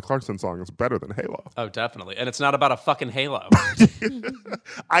Kelly Clarkson song is better than Halo. Oh, definitely. And it's not about a fucking Halo.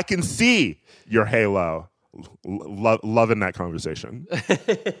 I can see your Halo. Loving that conversation.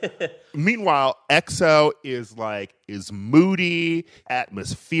 Meanwhile, EXO is moody,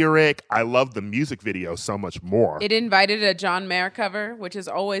 atmospheric. I love the music video so much more. It invited a John Mayer cover, which is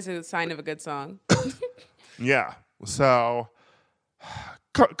always a sign of a good song. Yeah. So,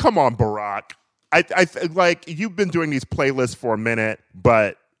 come on, Barack. I like you've been doing these playlists for a minute,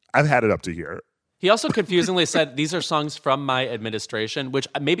 but I've had it up to here. He also confusingly said, these are songs from my administration, which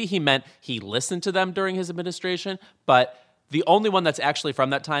maybe he meant he listened to them during his administration, but the only one that's actually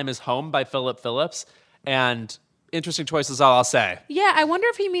from that time is Home by Philip Phillips. And interesting choice is all I'll say. Yeah, I wonder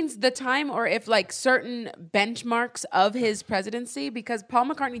if he means the time or if like certain benchmarks of his presidency, because Paul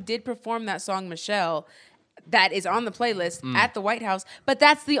McCartney did perform that song, Michelle, that is on the playlist at the White House, but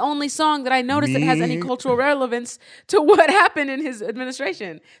that's the only song that I noticed that has any cultural relevance to what happened in his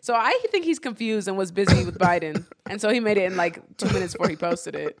administration. So I think he's confused and was busy with Biden, and so he made it in like 2 minutes before he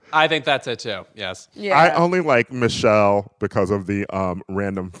posted it. I think that's it too, yes. Yeah. I only like Michelle because of the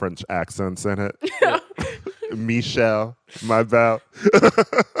random French accents in it. Michelle, my bad.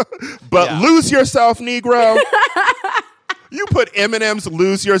 But lose yourself, Negro. You put Eminem's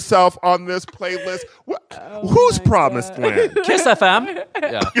Lose Yourself on this playlist. Whose Promised Land? Kiss FM.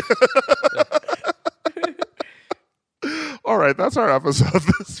 Yeah. All right, that's our episode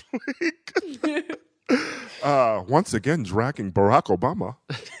this week. Once again, dragging Barack Obama.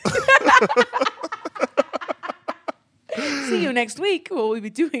 See you next week. Will we be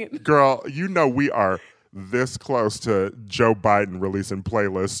doing it? Girl, you know we are this close to Joe Biden releasing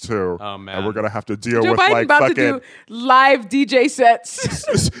playlists too. Oh man, and we're gonna have to deal Joe with Biden like about fucking to do live DJ sets.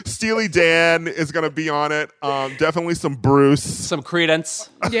 Steely Dan is gonna be on it. Definitely some Bruce, some Creedence.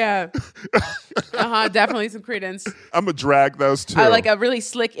 Yeah, definitely some Creedence. I'm gonna drag those too. I like a really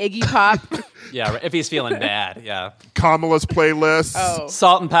slick Iggy Pop. Yeah, if he's feeling bad. Yeah, Kamala's playlist. Oh.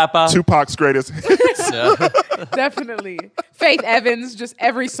 Salt and Pepper. Tupac's greatest hits. Yeah. Definitely. Faith Evans, just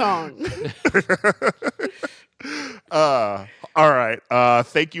every song. All right.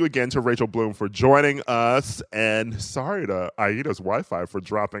 Thank you again to Rachel Bloom for joining us, and sorry to Aida's Wi-Fi for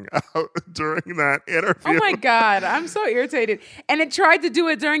dropping out during that interview. Oh my God, I'm so irritated. And it tried to do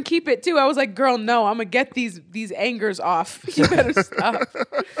it during Keep It too. I was like, girl, no, I'm gonna get these angers off. You better stop.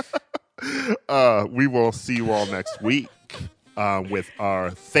 We will see you all next week with our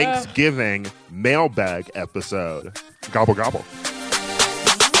Thanksgiving mailbag episode. Gobble, gobble.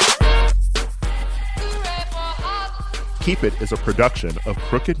 Keep It is a production of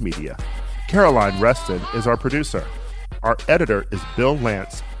Crooked Media. Caroline Reston is our producer. Our editor is Bill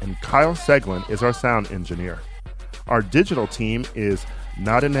Lance, and Kyle Seglin is our sound engineer. Our digital team is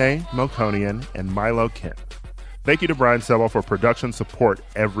Nadine Melkonian and Milo Kent. Thank you to Brian Sewell for production support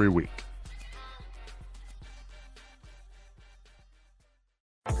every week.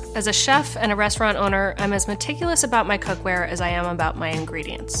 As a chef and a restaurant owner, I'm as meticulous about my cookware as I am about my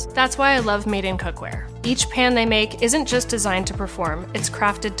ingredients. That's why I love Made in Cookware. Each pan they make isn't just designed to perform, it's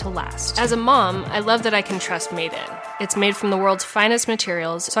crafted to last. As a mom, I love that I can trust Made in. It's made from the world's finest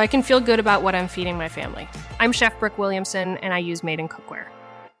materials, so I can feel good about what I'm feeding my family. I'm Chef Brooke Williamson, and I use Made in Cookware.